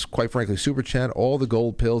did, quite frankly, Super Chat, all the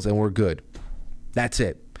gold pills, and we're good. That's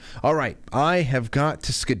it. All right, I have got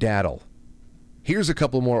to skedaddle. Here's a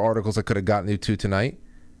couple more articles I could have gotten to tonight.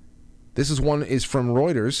 This one is from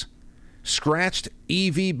Reuters. Scratched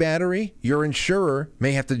EV battery, your insurer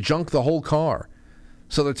may have to junk the whole car.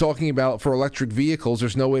 So they're talking about for electric vehicles,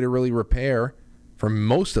 there's no way to really repair. For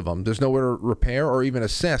most of them, there's no way to repair or even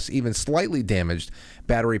assess even slightly damaged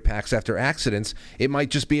battery packs after accidents. It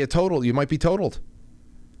might just be a total. You might be totaled.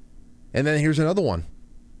 And then here's another one.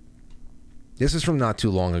 This is from not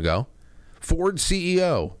too long ago. Ford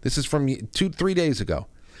CEO. This is from 3 days ago.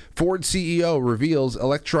 Ford CEO reveals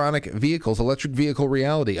electric vehicle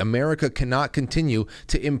reality. America cannot continue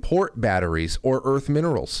to import batteries or earth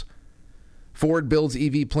minerals. Ford builds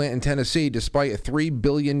EV plant in Tennessee despite a $3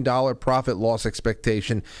 billion profit loss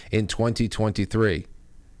expectation in 2023.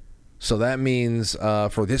 So that means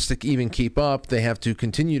for this to even keep up, they have to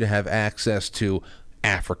continue to have access to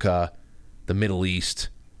Africa, the Middle East,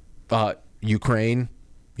 Ukraine.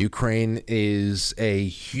 Ukraine is a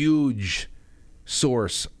huge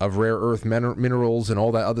source of rare earth minerals and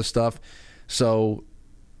all that other stuff. So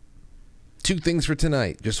 2 things for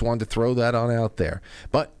tonight. Just wanted to throw that on out there.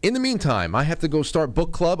 But in the meantime, I have to go start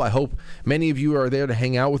book club. I hope many of you are there to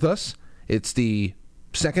hang out with us. It's the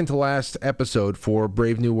second to last episode for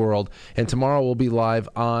Brave New World, and tomorrow we'll be live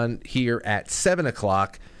on here at 7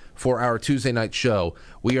 o'clock for our Tuesday night show.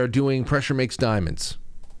 We are doing Pressure Makes Diamonds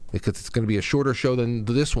because it's going to be a shorter show than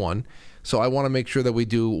this one, so I want to make sure that we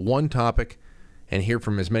do one topic and hear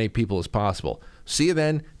from as many people as possible. See you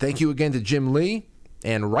then. Thank you again to Jim Lee,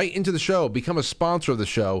 and right into the show. Become a sponsor of the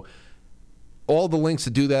show. All the links to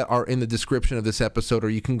do that are in the description of this episode, or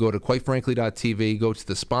you can go to quitefrankly.tv, go to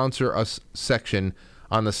the Sponsor Us section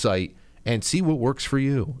on the site, and see what works for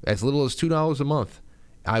you. As little as $2 a month.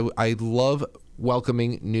 I love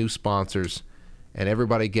welcoming new sponsors, and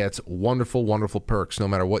everybody gets wonderful, wonderful perks no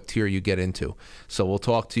matter what tier you get into. So we'll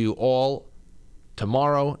talk to you all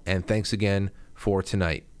tomorrow, and thanks again for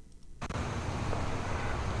tonight.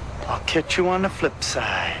 I'll catch you on the flip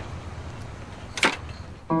side.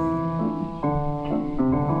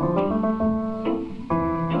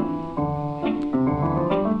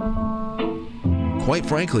 Quite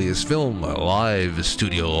Frankly is filmed a live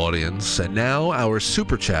studio audience, and now our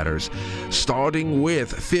super chatters, starting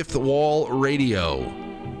with Fifth Wall Radio.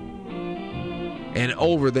 And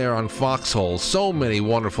over there on Foxhole, so many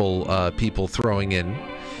wonderful people throwing in.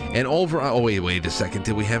 And over, oh wait a second,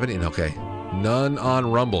 did we have it in? Okay, none on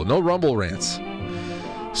Rumble, no Rumble rants.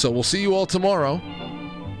 So we'll see you all tomorrow.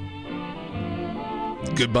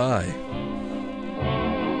 Goodbye.